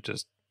 And you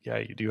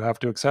do have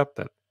to accept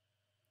that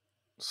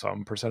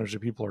some percentage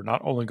of people are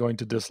not only going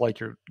to dislike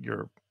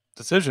your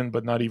decision,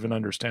 but not even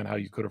understand how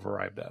you could have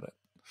arrived at it.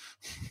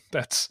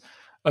 That's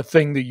a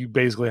thing that you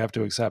basically have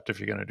to accept if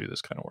you're going to do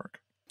this kind of work,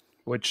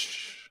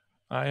 which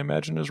I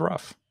imagine is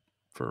rough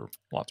for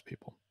lots of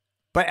people.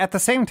 But at the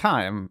same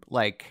time,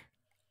 like,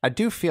 I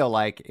do feel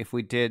like if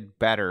we did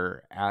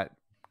better at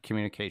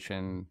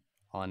communication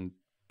on,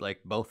 like,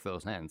 both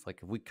those ends, like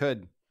if we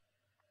could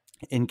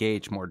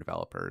engage more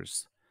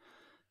developers,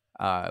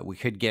 we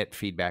could get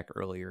feedback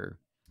earlier.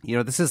 You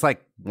know, this is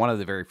like one of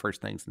the very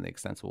first things in the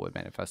Extensible Web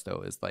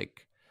Manifesto is,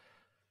 like,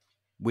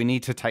 we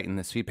need to tighten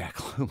this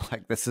feedback loop.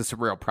 Like, this is a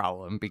real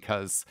problem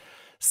because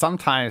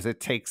sometimes it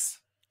takes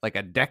like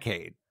a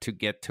decade to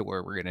get to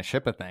where we're going to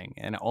ship a thing.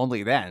 And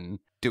only then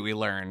do we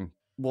learn,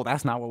 well,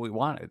 that's not what we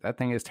wanted. That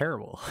thing is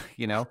terrible.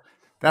 You know,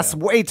 that's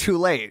way too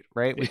late,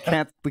 right?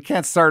 We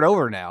can't start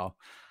over now.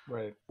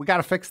 Right. We got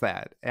to fix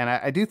that. And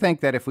I do think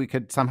that if we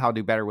could somehow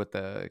do better with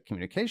the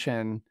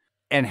communication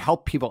and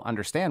help people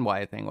understand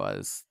why a thing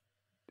was,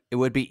 it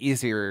would be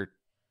easier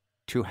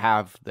to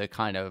have the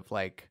kind of,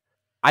 like,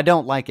 I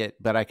don't like it,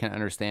 but I can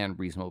understand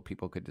reasonable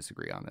people could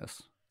disagree on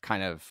this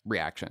kind of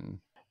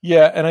reaction.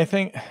 Yeah. And I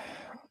think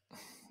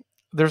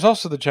there's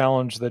also the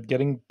challenge that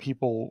getting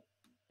people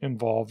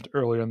involved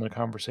earlier in the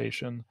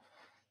conversation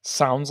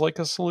sounds like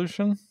a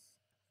solution,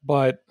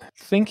 but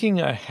thinking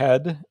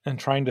ahead and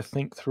trying to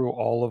think through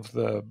all of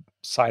the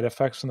side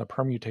effects and the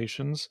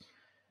permutations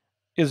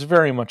is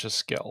very much a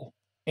skill.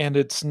 And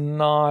it's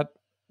not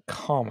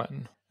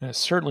common, and it's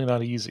certainly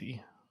not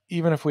easy.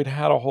 Even if we'd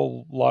had a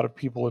whole lot of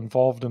people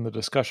involved in the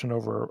discussion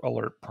over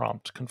alert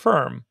prompt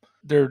confirm,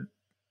 there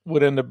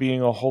would end up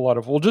being a whole lot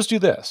of, well, just do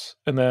this.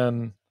 And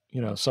then,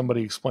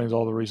 somebody explains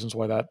all the reasons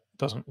why that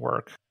doesn't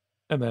work.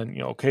 And then,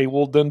 okay,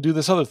 well, then do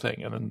this other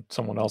thing. And then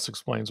someone else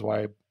explains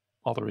why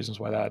all the reasons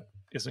why that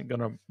isn't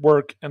going to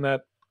work. And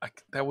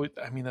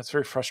that's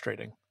very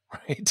frustrating,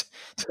 right?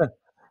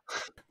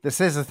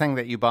 This is a thing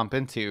that you bump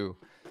into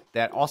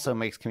that also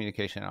makes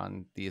communication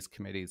on these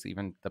committees,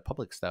 even the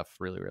public stuff,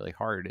 really, really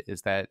hard,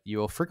 is that you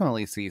will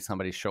frequently see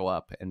somebody show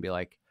up and be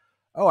like,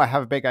 oh, I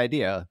have a big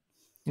idea.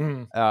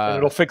 And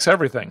it'll fix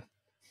everything.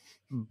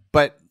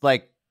 But,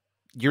 like,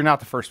 you're not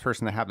the first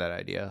person to have that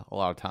idea a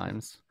lot of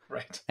times.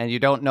 Right. And you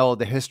don't know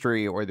the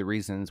history or the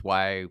reasons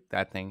why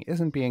that thing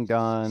isn't being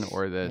done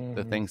or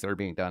the things that are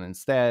being done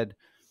instead.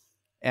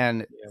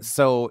 And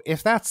so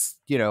if that's,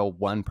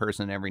 one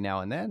person every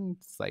now and then,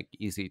 it's, like,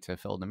 easy to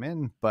fill them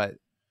in. But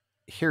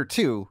here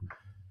too,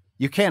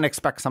 you can't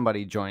expect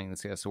somebody joining the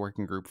CSS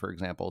working group, for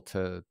example,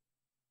 to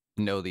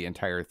know the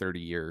entire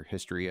 30-year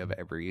history of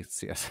every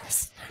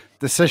CSS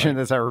decision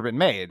that's ever been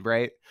made,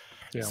 right?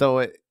 Yeah.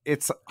 So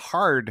it's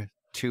hard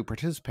to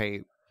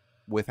participate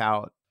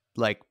without,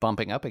 like,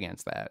 bumping up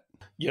against that.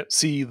 Yeah,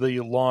 see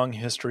the long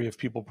history of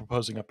people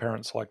proposing a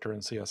parent selector in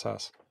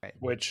CSS, right,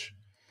 which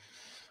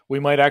we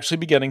might actually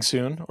be getting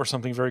soon or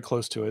something very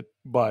close to it.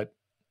 But,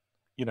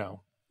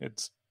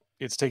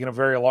 it's taken a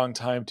very long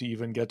time to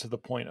even get to the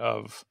point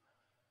of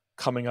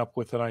coming up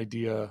with an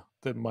idea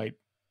that might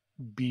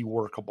be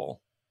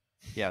workable.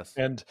 Yes.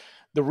 And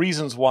the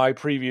reasons why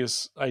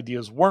previous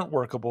ideas weren't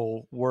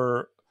workable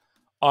were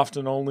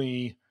often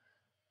only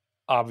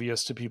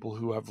obvious to people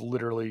who have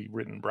literally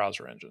written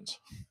browser engines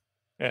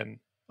and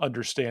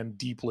understand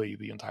deeply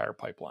the entire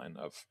pipeline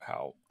of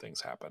how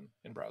things happen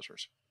in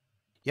browsers.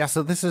 Yeah,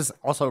 so this is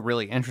also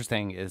really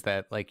interesting, is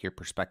that, like, your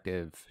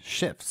perspective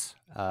shifts.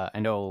 I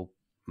know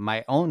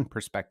my own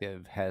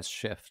perspective has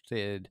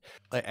shifted.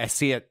 I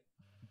see it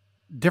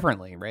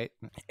differently, right?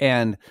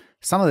 And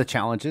some of the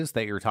challenges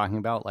that you're talking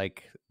about,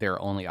 like,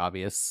 they're only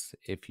obvious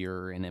if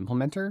you're an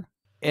implementer.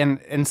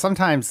 And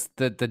sometimes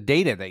the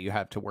data that you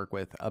have to work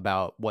with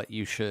about what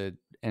you should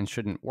and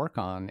shouldn't work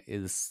on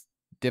is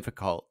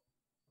difficult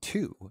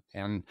too.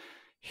 And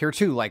here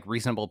too, like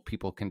reasonable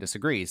people can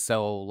disagree.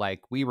 So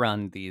like we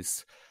run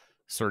these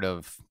sort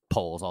of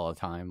polls all the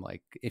time.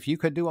 Like if you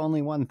could do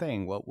only one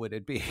thing, what would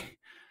it be?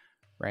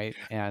 Right.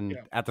 And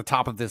Yeah. at the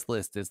top of this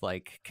list is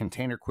like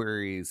container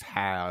queries,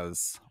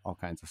 has all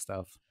kinds of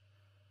stuff.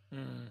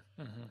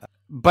 Mm-hmm.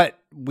 But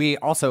we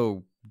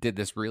also did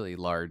this really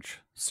large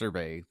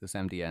survey, this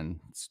MDN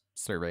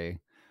survey,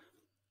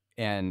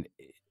 and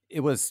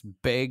it was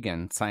big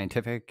and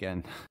scientific.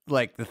 And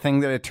like the thing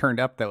that it turned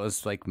up that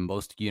was like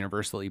most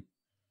universally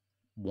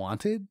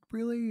wanted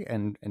really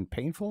and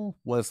painful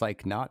was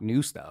like not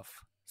new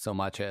stuff so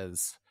much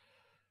as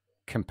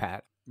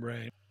compat.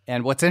 Right.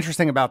 And what's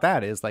interesting about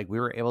that is like we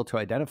were able to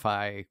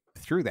identify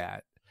through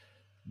that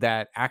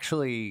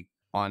actually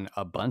on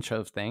a bunch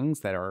of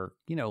things that are,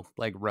 you know,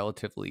 like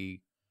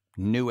relatively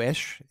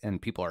newish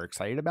and people are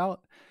excited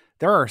about,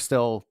 there are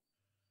still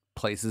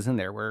places in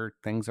there where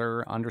things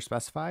are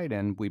underspecified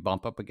and we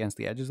bump up against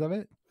the edges of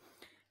it.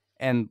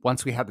 And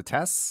once we had the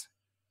tests,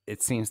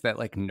 it seems that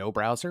like no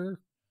browser,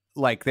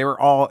 like they were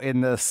all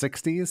in the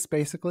 60s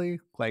basically,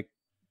 like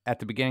at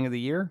the beginning of the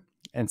year.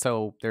 And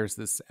so there's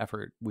this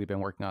effort we've been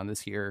working on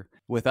this year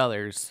with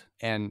others.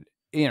 And,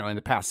 you know, in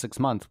the past 6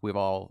 months, we've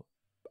all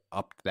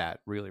upped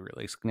that really,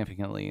 really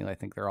significantly. I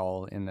think they're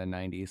all in the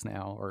 90s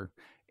now, or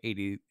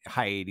 80,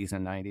 high 80s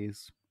and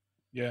 90s.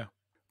 Yeah.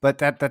 But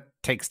that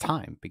takes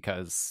time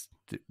because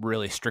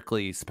really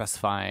strictly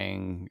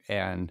specifying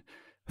and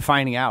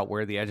finding out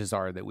where the edges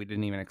are that we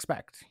didn't even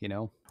expect, you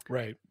know?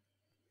 Right.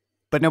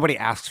 But nobody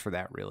asks for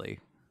that really,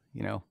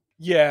 you know?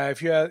 Yeah.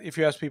 If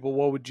you ask people,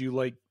 what would you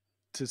like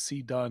to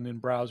see done in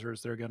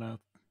browsers, they're gonna,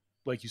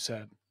 like you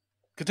said,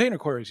 container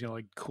queries, you know,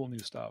 like cool new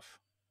stuff.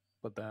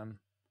 But then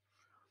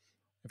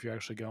if you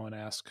actually go and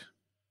ask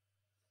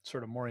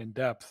sort of more in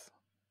depth,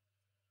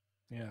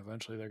 yeah,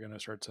 eventually they're going to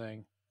start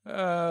saying,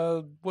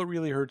 what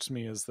really hurts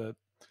me is that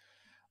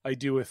I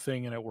do a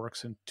thing and it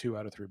works in 2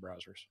 out of 3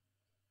 browsers.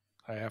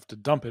 I have to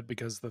dump it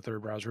because the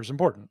third browser is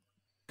important.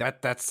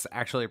 That's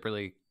actually a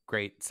really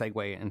great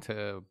segue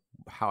into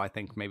how I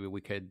think maybe we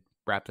could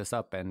wrap this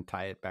up and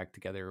tie it back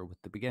together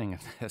with the beginning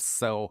of this.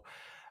 So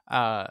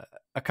a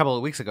couple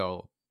of weeks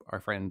ago, our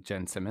friend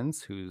Jen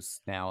Simmons,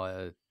 who's now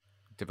a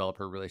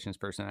developer relations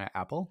person at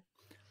Apple,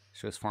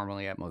 she was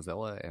formerly at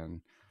Mozilla,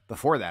 and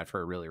before that,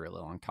 for a really, really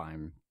long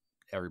time,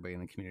 everybody in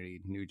the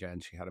community knew Jen.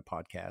 She had a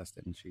podcast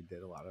and she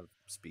did a lot of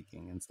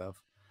speaking and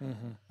stuff.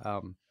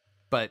 Mm-hmm.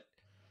 But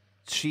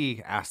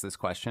she asked this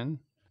question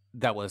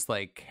that was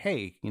like,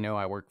 hey, you know,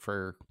 I work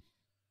for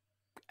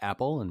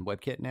Apple and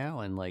WebKit now,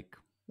 and like,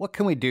 what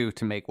can we do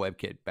to make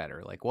WebKit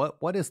better? Like,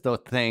 what is the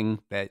thing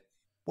that,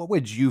 what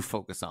would you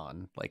focus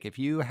on? Like, if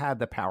you had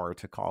the power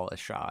to call a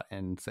shot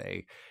and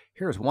say,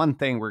 here's one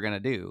thing we're going to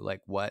do,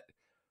 like, what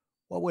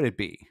would it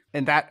be?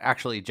 And that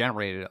actually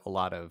generated a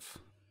lot of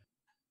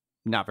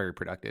not very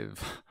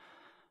productive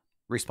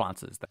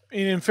responses.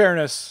 In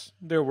fairness,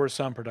 there were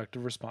some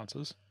productive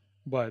responses,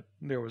 but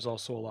there was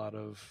also a lot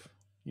of,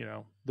 you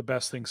know, the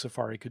best thing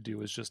Safari could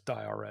do is just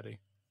die already,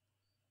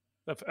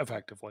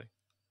 effectively.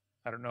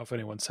 I don't know if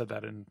anyone said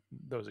that in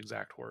those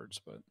exact words,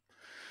 but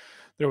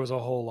there was a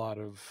whole lot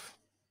of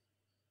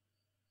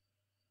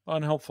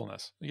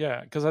unhelpfulness.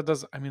 Yeah, because that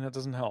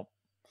doesn't help.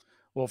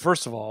 Well,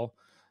 first of all,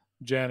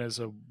 Jan is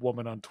a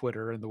woman on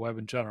Twitter and the web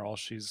in general.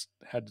 She's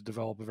had to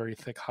develop a very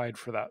thick hide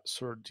for that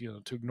sort, you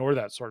know, to ignore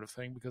that sort of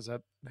thing, because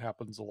that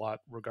happens a lot,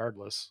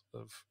 regardless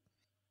of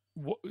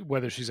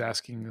whether she's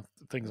asking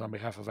things on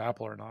behalf of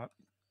Apple or not.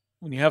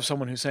 When you have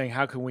someone who's saying,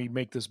 "How can we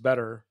make this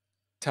better?"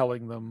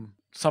 telling them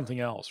something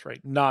else, right?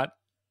 Not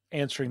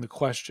answering the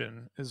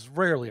question is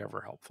rarely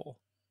ever helpful.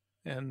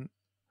 And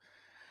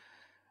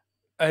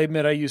I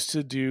admit I used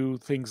to do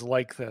things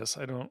like this.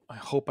 I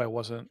hope I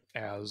wasn't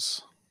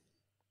as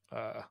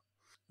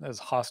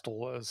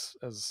hostile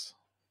as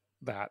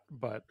that,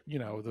 but you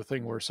know, the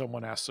thing where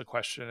someone asks a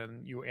question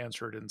and you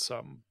answer it in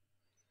some,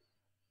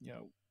 you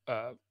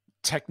know,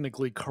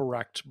 technically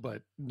correct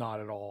but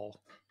not at all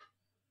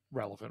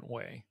relevant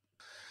way.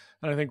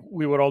 And I think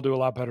we would all do a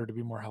lot better to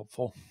be more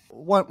helpful.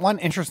 One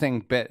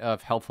interesting bit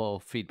of helpful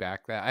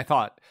feedback that I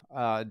thought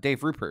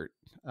Dave Rupert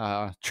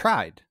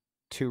tried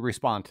to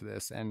respond to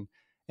this, and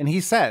he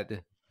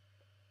said,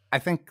 I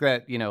think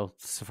that, you know,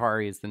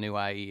 Safari is the new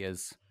IE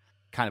is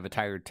kind of a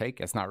tired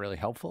take. It's not really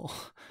helpful.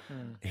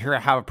 Here I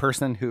have a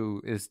person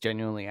who is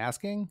genuinely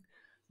asking.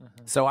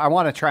 Mm-hmm. So I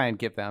want to try and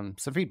give them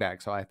some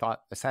feedback. So I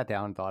sat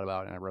down and thought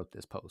about it, and I wrote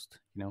this post,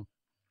 you know?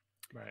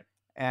 Right.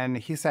 And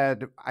he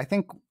said, I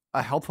think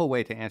a helpful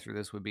way to answer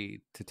this would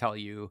be to tell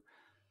you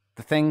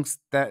the things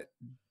that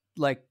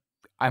like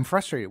I'm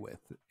frustrated with.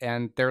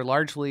 And they're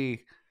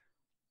largely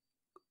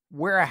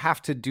where I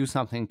have to do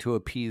something to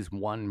appease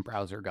one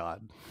browser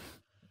god,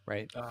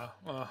 right?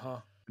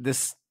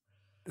 This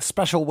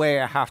special way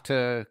I have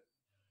to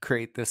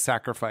create this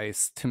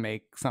sacrifice to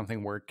make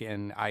something work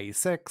in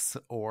IE6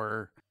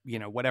 or, you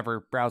know,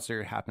 whatever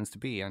browser it happens to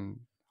be. And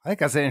I think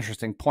that's an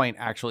interesting point,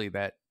 actually,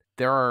 that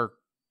there are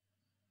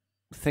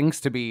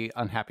things to be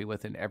unhappy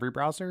with in every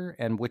browser,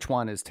 and which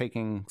one is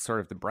taking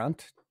sort of the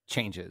brunt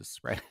changes,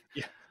 right?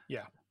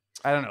 Yeah.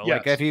 I don't know.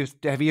 Like, Yes.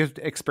 have you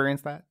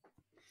experienced that?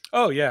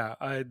 Oh yeah.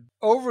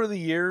 Over the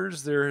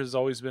years, there has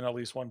always been at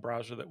least one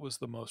browser that was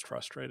the most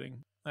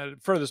frustrating.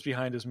 Furthest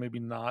behind is maybe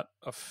not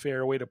a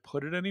fair way to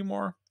put it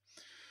anymore,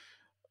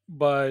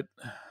 but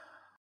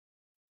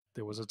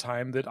there was a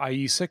time that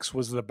IE6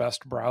 was the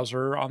best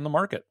browser on the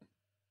market,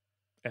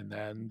 and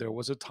then there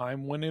was a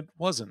time when it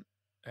wasn't,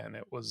 and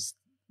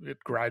it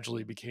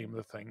gradually became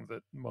the thing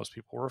that most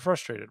people were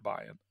frustrated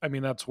by. It. I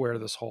mean, that's where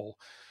this whole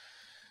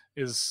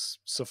is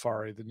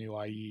Safari the new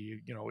IE,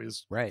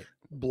 is Right.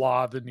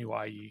 blah the new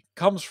IE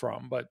comes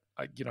from. But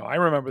I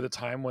remember the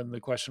time when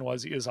the question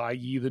was, is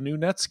IE the new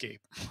Netscape?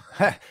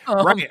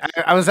 Right.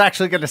 I was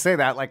actually going to say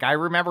that. Like, I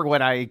remember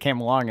when I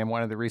came along, and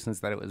one of the reasons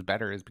that it was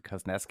better is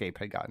because Netscape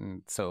had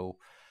gotten so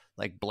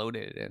like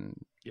bloated and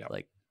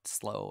like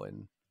slow.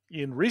 And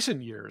in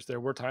recent years,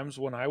 there were times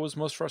when I was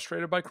most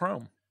frustrated by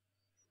Chrome,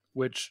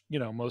 which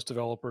most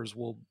developers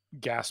will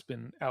gasp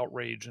in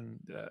outrage and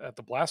at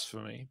the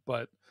blasphemy,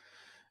 but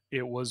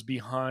it was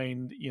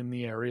behind in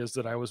the areas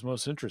that I was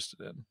most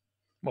interested in.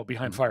 Well,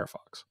 behind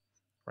Firefox,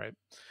 right?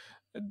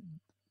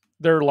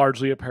 They're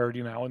largely a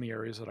parody now in the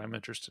areas that I'm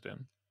interested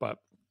in, but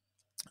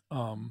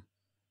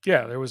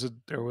yeah, there was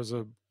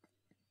a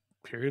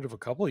period of a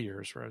couple of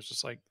years where I was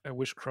just like, I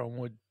wish Chrome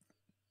would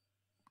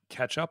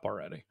catch up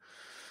already.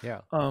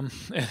 yeah. And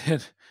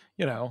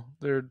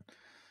they're,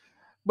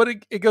 but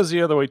it goes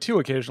the other way too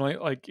occasionally.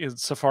 Like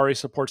Safari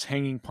supports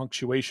hanging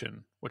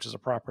punctuation, which is a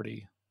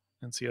property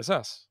in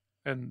CSS,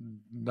 and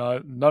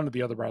none of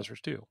the other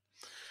browsers do.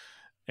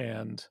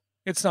 And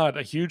it's not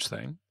a huge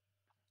thing,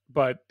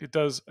 but it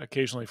does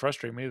occasionally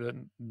frustrate me that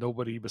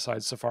nobody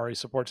besides Safari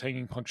supports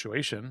hanging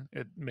punctuation.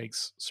 It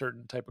makes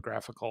certain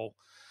typographical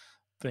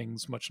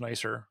things much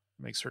nicer,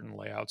 makes certain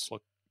layouts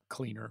look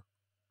cleaner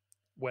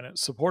when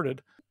it's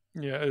supported.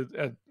 Yeah,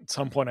 at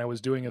some point I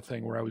was doing a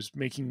thing where I was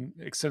making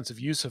extensive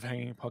use of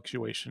hanging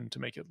punctuation to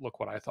make it look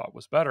what I thought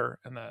was better,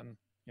 and then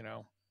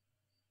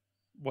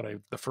when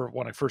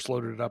I first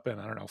loaded it up in,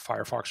 I don't know,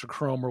 Firefox or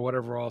Chrome or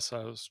whatever else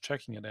I was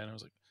checking it in, I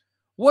was like,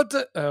 what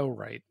the? Oh,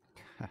 right,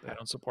 they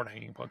don't support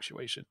hanging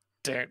punctuation.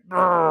 Damn,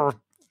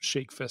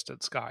 shake fist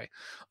at Sky,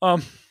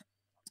 and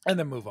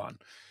then move on.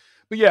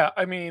 But yeah,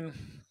 I mean,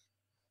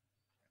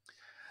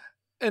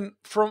 I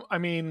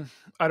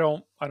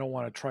don't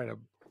want to try to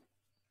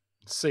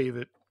say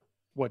that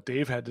what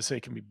Dave had to say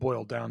can be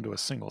boiled down to a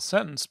single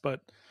sentence,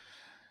 but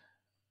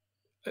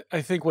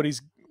I think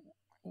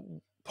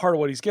part of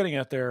what he's getting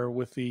at there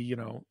with the,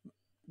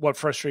 what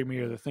frustrate me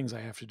are the things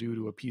I have to do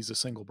to appease a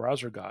single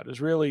browser god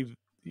is really,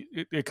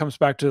 it comes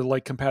back to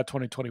like Compat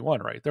 2021,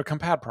 right? They're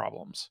compat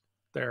problems.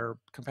 They're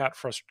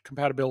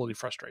compatibility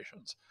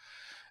frustrations.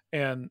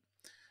 And,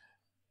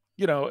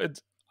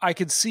 I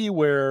could see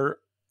where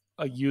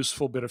a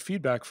useful bit of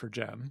feedback for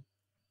Jen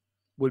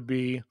would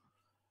be,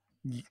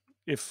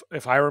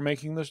 if I were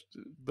making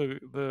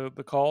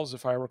the calls,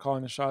 if I were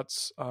calling the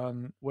shots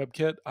on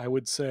WebKit, I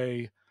would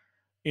say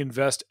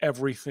invest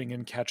everything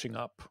in catching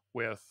up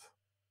with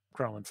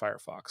Chrome and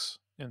Firefox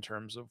in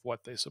terms of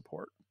what they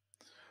support,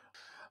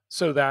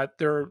 so that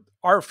there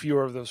are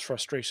fewer of those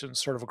frustrations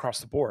sort of across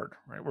the board,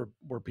 right?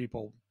 Where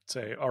people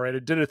say, all right, I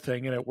did a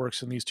thing and it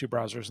works in these two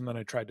browsers, and then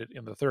I tried it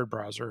in the third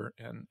browser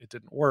and it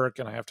didn't work,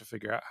 and I have to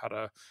figure out how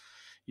to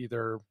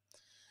either,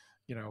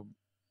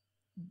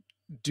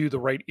 do the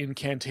right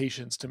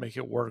incantations to make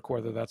it work,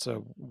 whether that's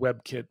a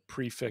WebKit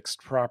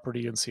prefixed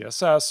property in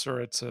CSS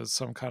or it's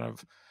some kind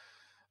of,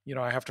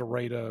 I have to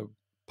write a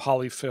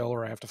polyfill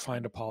or I have to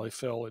find a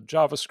polyfill in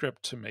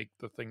JavaScript to make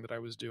the thing that I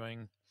was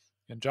doing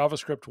in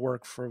JavaScript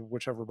work for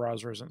whichever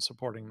browser isn't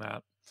supporting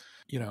that.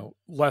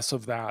 Less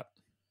of that,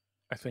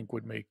 I think,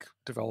 would make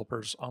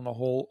developers on the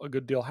whole a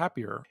good deal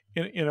happier.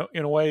 In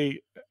a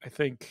way, I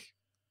think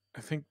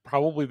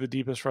probably the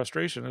deepest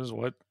frustration is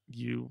what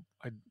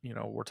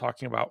we're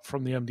talking about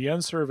from the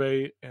MDN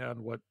survey and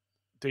what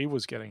Dave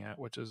was getting at,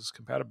 which is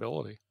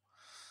compatibility.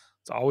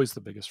 It's always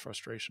the biggest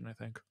frustration, I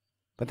think.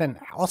 But then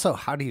also,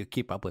 how do you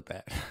keep up with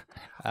that?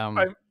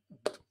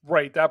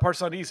 Right. That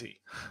part's not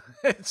easy.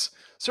 It's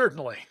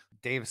certainly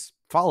Dave's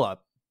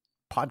follow-up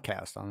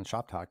podcast on the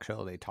Shop Talk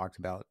show. They talked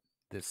about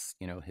this,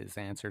 his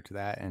answer to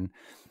that, and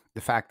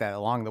the fact that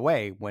along the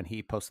way, when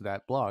he posted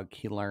that blog,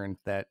 he learned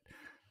that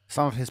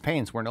some of his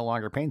pains were no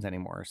longer pains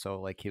anymore. So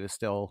like he was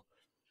still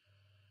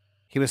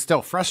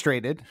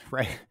frustrated,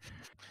 right?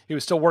 He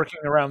was still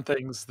working around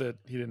things that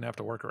he didn't have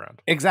to work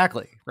around.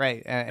 Exactly.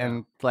 Right.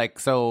 And like,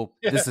 so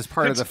this is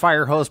part of the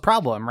fire hose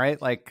problem,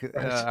 right? Like,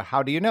 right.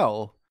 How do you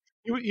know?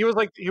 He was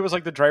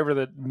like the driver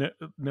that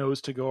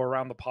knows to go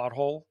around the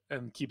pothole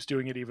and keeps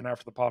doing it even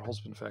after the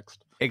pothole's been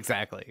fixed.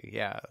 Exactly.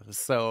 Yeah.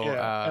 So,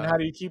 and how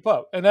do you keep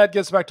up? And that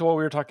gets back to what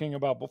we were talking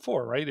about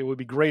before, right? It would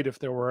be great if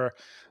there were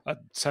a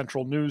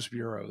central news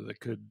bureau that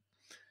could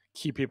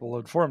keep people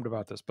informed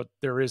about this, but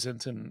there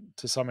isn't. And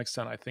to some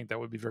extent, I think that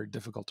would be very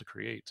difficult to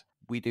create.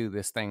 We do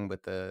this thing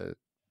with the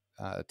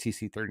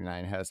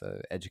TC39 has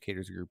a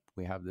educators group.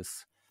 We have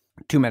this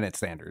 2-minute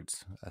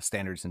standards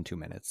in 2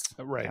 minutes.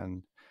 Right.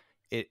 And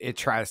it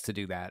tries to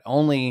do that.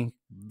 Only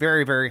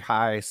very, very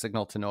high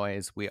signal to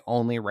noise. We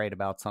only write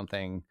about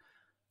something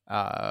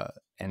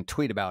and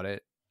tweet about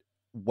it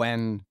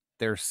when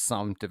there's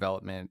some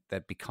development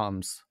that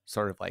becomes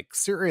sort of like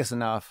serious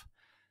enough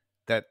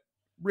that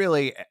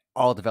really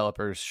all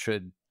developers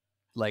should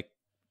like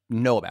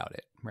know about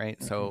it, right?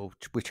 Mm-hmm. So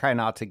we try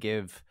not to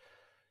give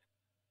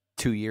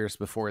 2 years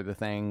before the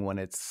thing when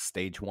it's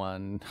stage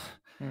 1.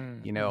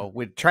 Mm-hmm. You know,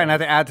 we try not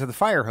to add to the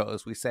fire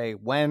hose. We say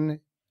when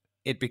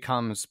it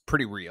becomes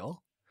pretty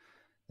real,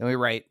 then we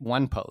write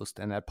one post,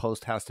 and that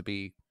post has to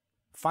be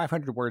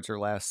 500 words or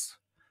less,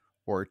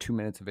 or 2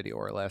 minutes of video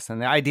or less.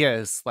 And the idea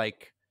is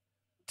like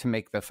to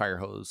make the fire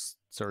hose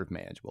sort of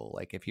manageable.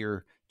 Like if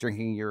you're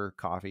drinking your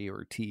coffee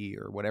or tea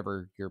or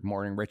whatever, your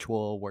morning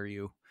ritual where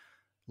you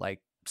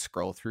like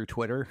scroll through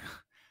Twitter,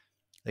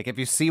 like if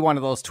you see one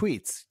of those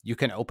tweets, you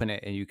can open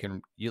it and you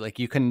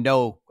can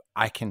know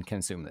I can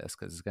consume this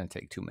because it's going to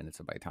take 2 minutes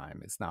of my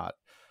time. It's not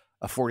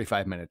a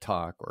 45-minute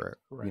talk or,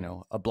 right, you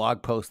know, a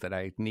blog post that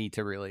I need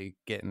to really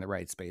get in the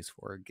right space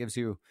for. It gives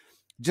you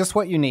just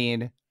what you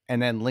need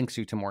and then links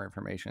you to more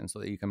information so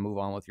that you can move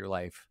on with your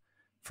life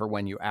for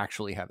when you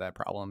actually have that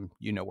problem.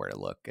 You know where to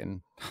look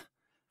and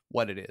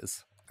what it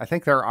is. I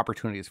think there are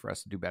opportunities for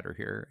us to do better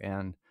here.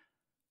 And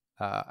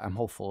I'm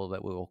hopeful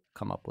that we will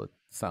come up with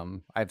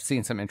some. I've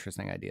seen some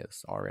interesting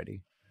ideas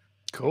already.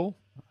 Cool.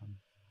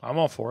 I'm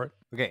all for it.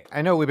 Okay.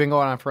 I know we've been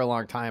going on for a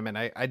long time, and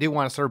I do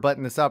want to sort of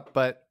button this up,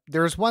 but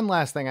there's one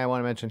last thing I want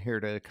to mention here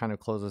to kind of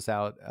close us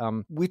out.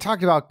 We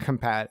talked about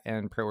compat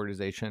and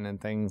prioritization and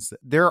things.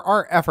 There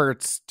are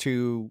efforts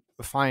to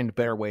find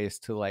better ways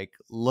to like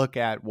look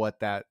at what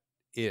that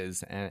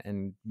is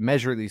and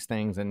measure these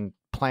things and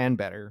plan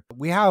better.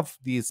 We have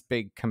these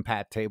big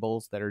compat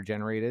tables that are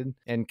generated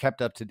and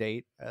kept up to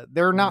date.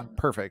 They're not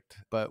perfect,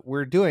 but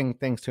we're doing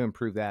things to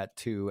improve that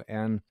too.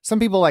 And some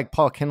people like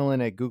Paul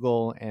Kinnalan at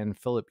Google and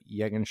Philip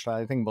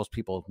Jegenstein, I think most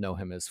people know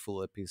him as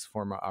Philip. He's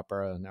former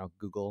Opera, now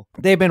Google.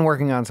 They've been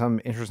working on some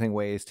interesting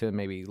ways to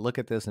maybe look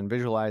at this and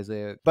visualize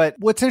it. But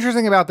what's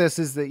interesting about this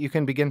is that you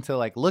can begin to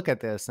like look at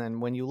this.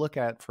 And when you look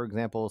at, for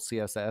example,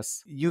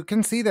 CSS, you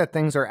can see that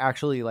things are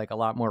actually like a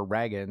lot more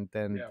ragged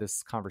than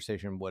this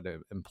conversation would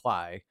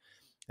imply.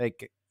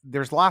 Like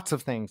there's lots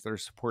of things that are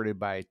supported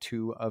by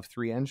 2 of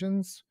 3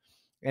 engines,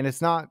 and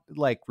it's not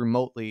like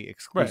remotely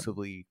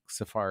exclusively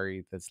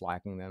Safari that's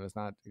lacking them. It's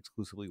not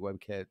exclusively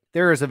WebKit.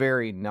 There is a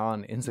very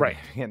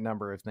non-insignificant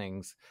number of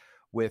things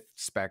with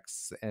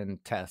specs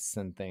and tests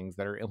and things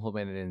that are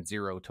implemented in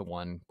 0 to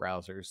 1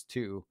 browsers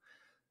too.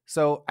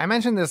 So I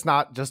mentioned this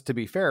not just to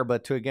be fair,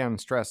 but to again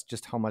stress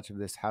just how much of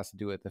this has to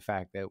do with the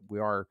fact that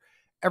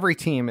every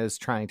team is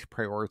trying to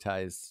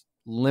prioritize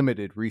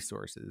limited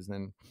resources,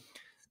 and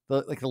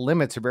the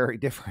limits are very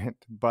different.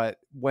 But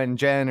when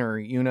Jen or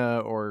Una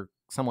or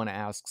someone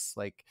asks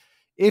like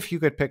if you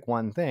could pick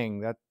one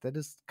thing, that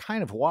is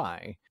kind of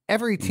why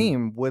every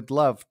team would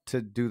love to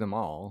do them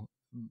all,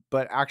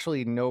 but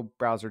actually no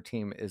browser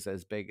team is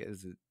as big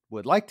as it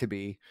would like to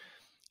be,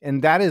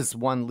 and that is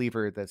one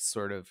lever that's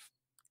sort of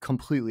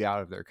completely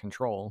out of their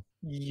control.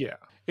 Yeah,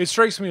 it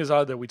strikes me as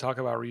odd that we talk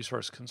about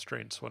resource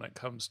constraints when it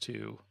comes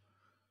to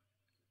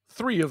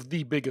 3 of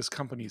the biggest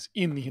companies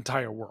in the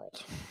entire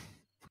world.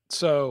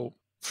 So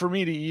for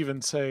me to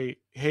even say,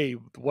 hey,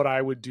 what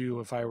I would do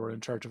if I were in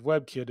charge of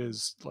WebKit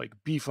is like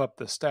beef up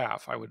the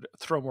staff. I would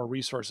throw more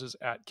resources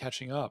at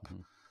catching up.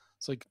 Mm-hmm.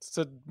 It's like, it's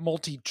a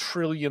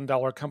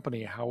multi-trillion-dollar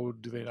company. How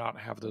do they not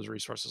have those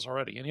resources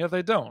already? And yet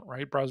they don't,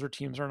 right? Browser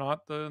teams are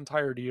not the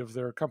entirety of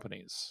their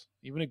companies,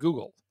 even at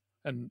Google.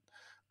 And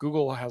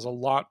Google has a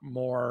lot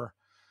more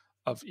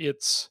of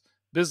its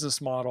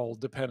business model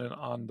dependent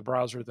on the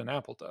browser than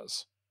Apple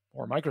does,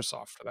 or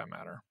Microsoft for that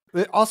matter.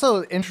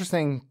 Also,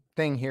 interesting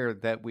thing here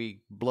that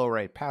we blow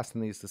right past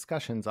in these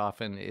discussions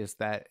often is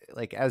that,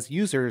 like, as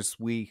users,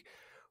 we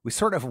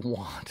sort of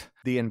want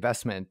the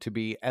investment to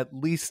be at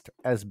least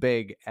as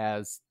big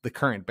as the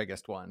current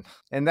biggest one.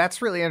 And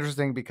that's really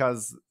interesting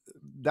because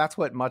that's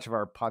what much of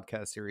our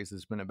podcast series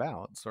has been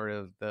about, sort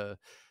of the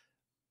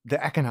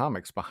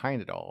economics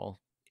behind it all.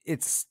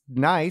 It's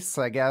nice,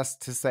 I guess,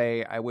 to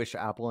say, I wish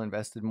Apple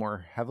invested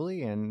more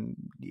heavily. And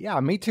yeah,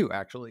 me too,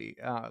 actually.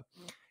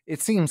 It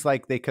seems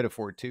like they could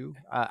afford to.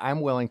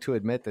 I'm willing to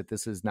admit that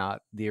this is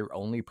not their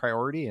only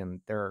priority.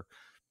 And there are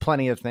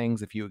plenty of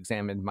things, if you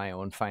examined my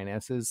own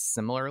finances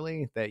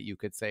similarly, that you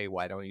could say,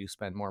 why don't you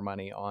spend more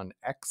money on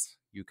X?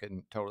 You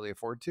can totally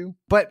afford to.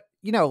 But,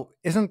 you know,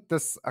 isn't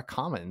this a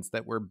commons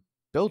that we're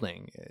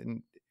building?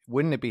 And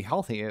wouldn't it be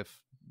healthy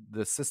if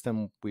the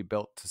system we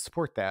built to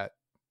support that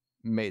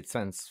made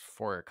sense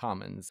for a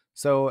commons?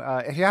 So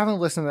if you haven't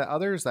listened to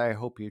others, I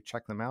hope you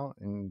check them out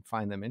and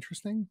find them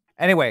interesting.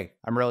 Anyway,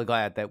 I'm really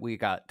glad that we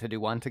got to do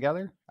one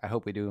together. I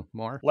hope we do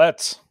more.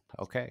 Let's.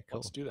 Okay, cool.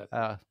 Let's do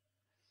that.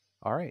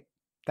 All right.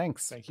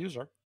 Thanks. Thank you,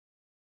 sir.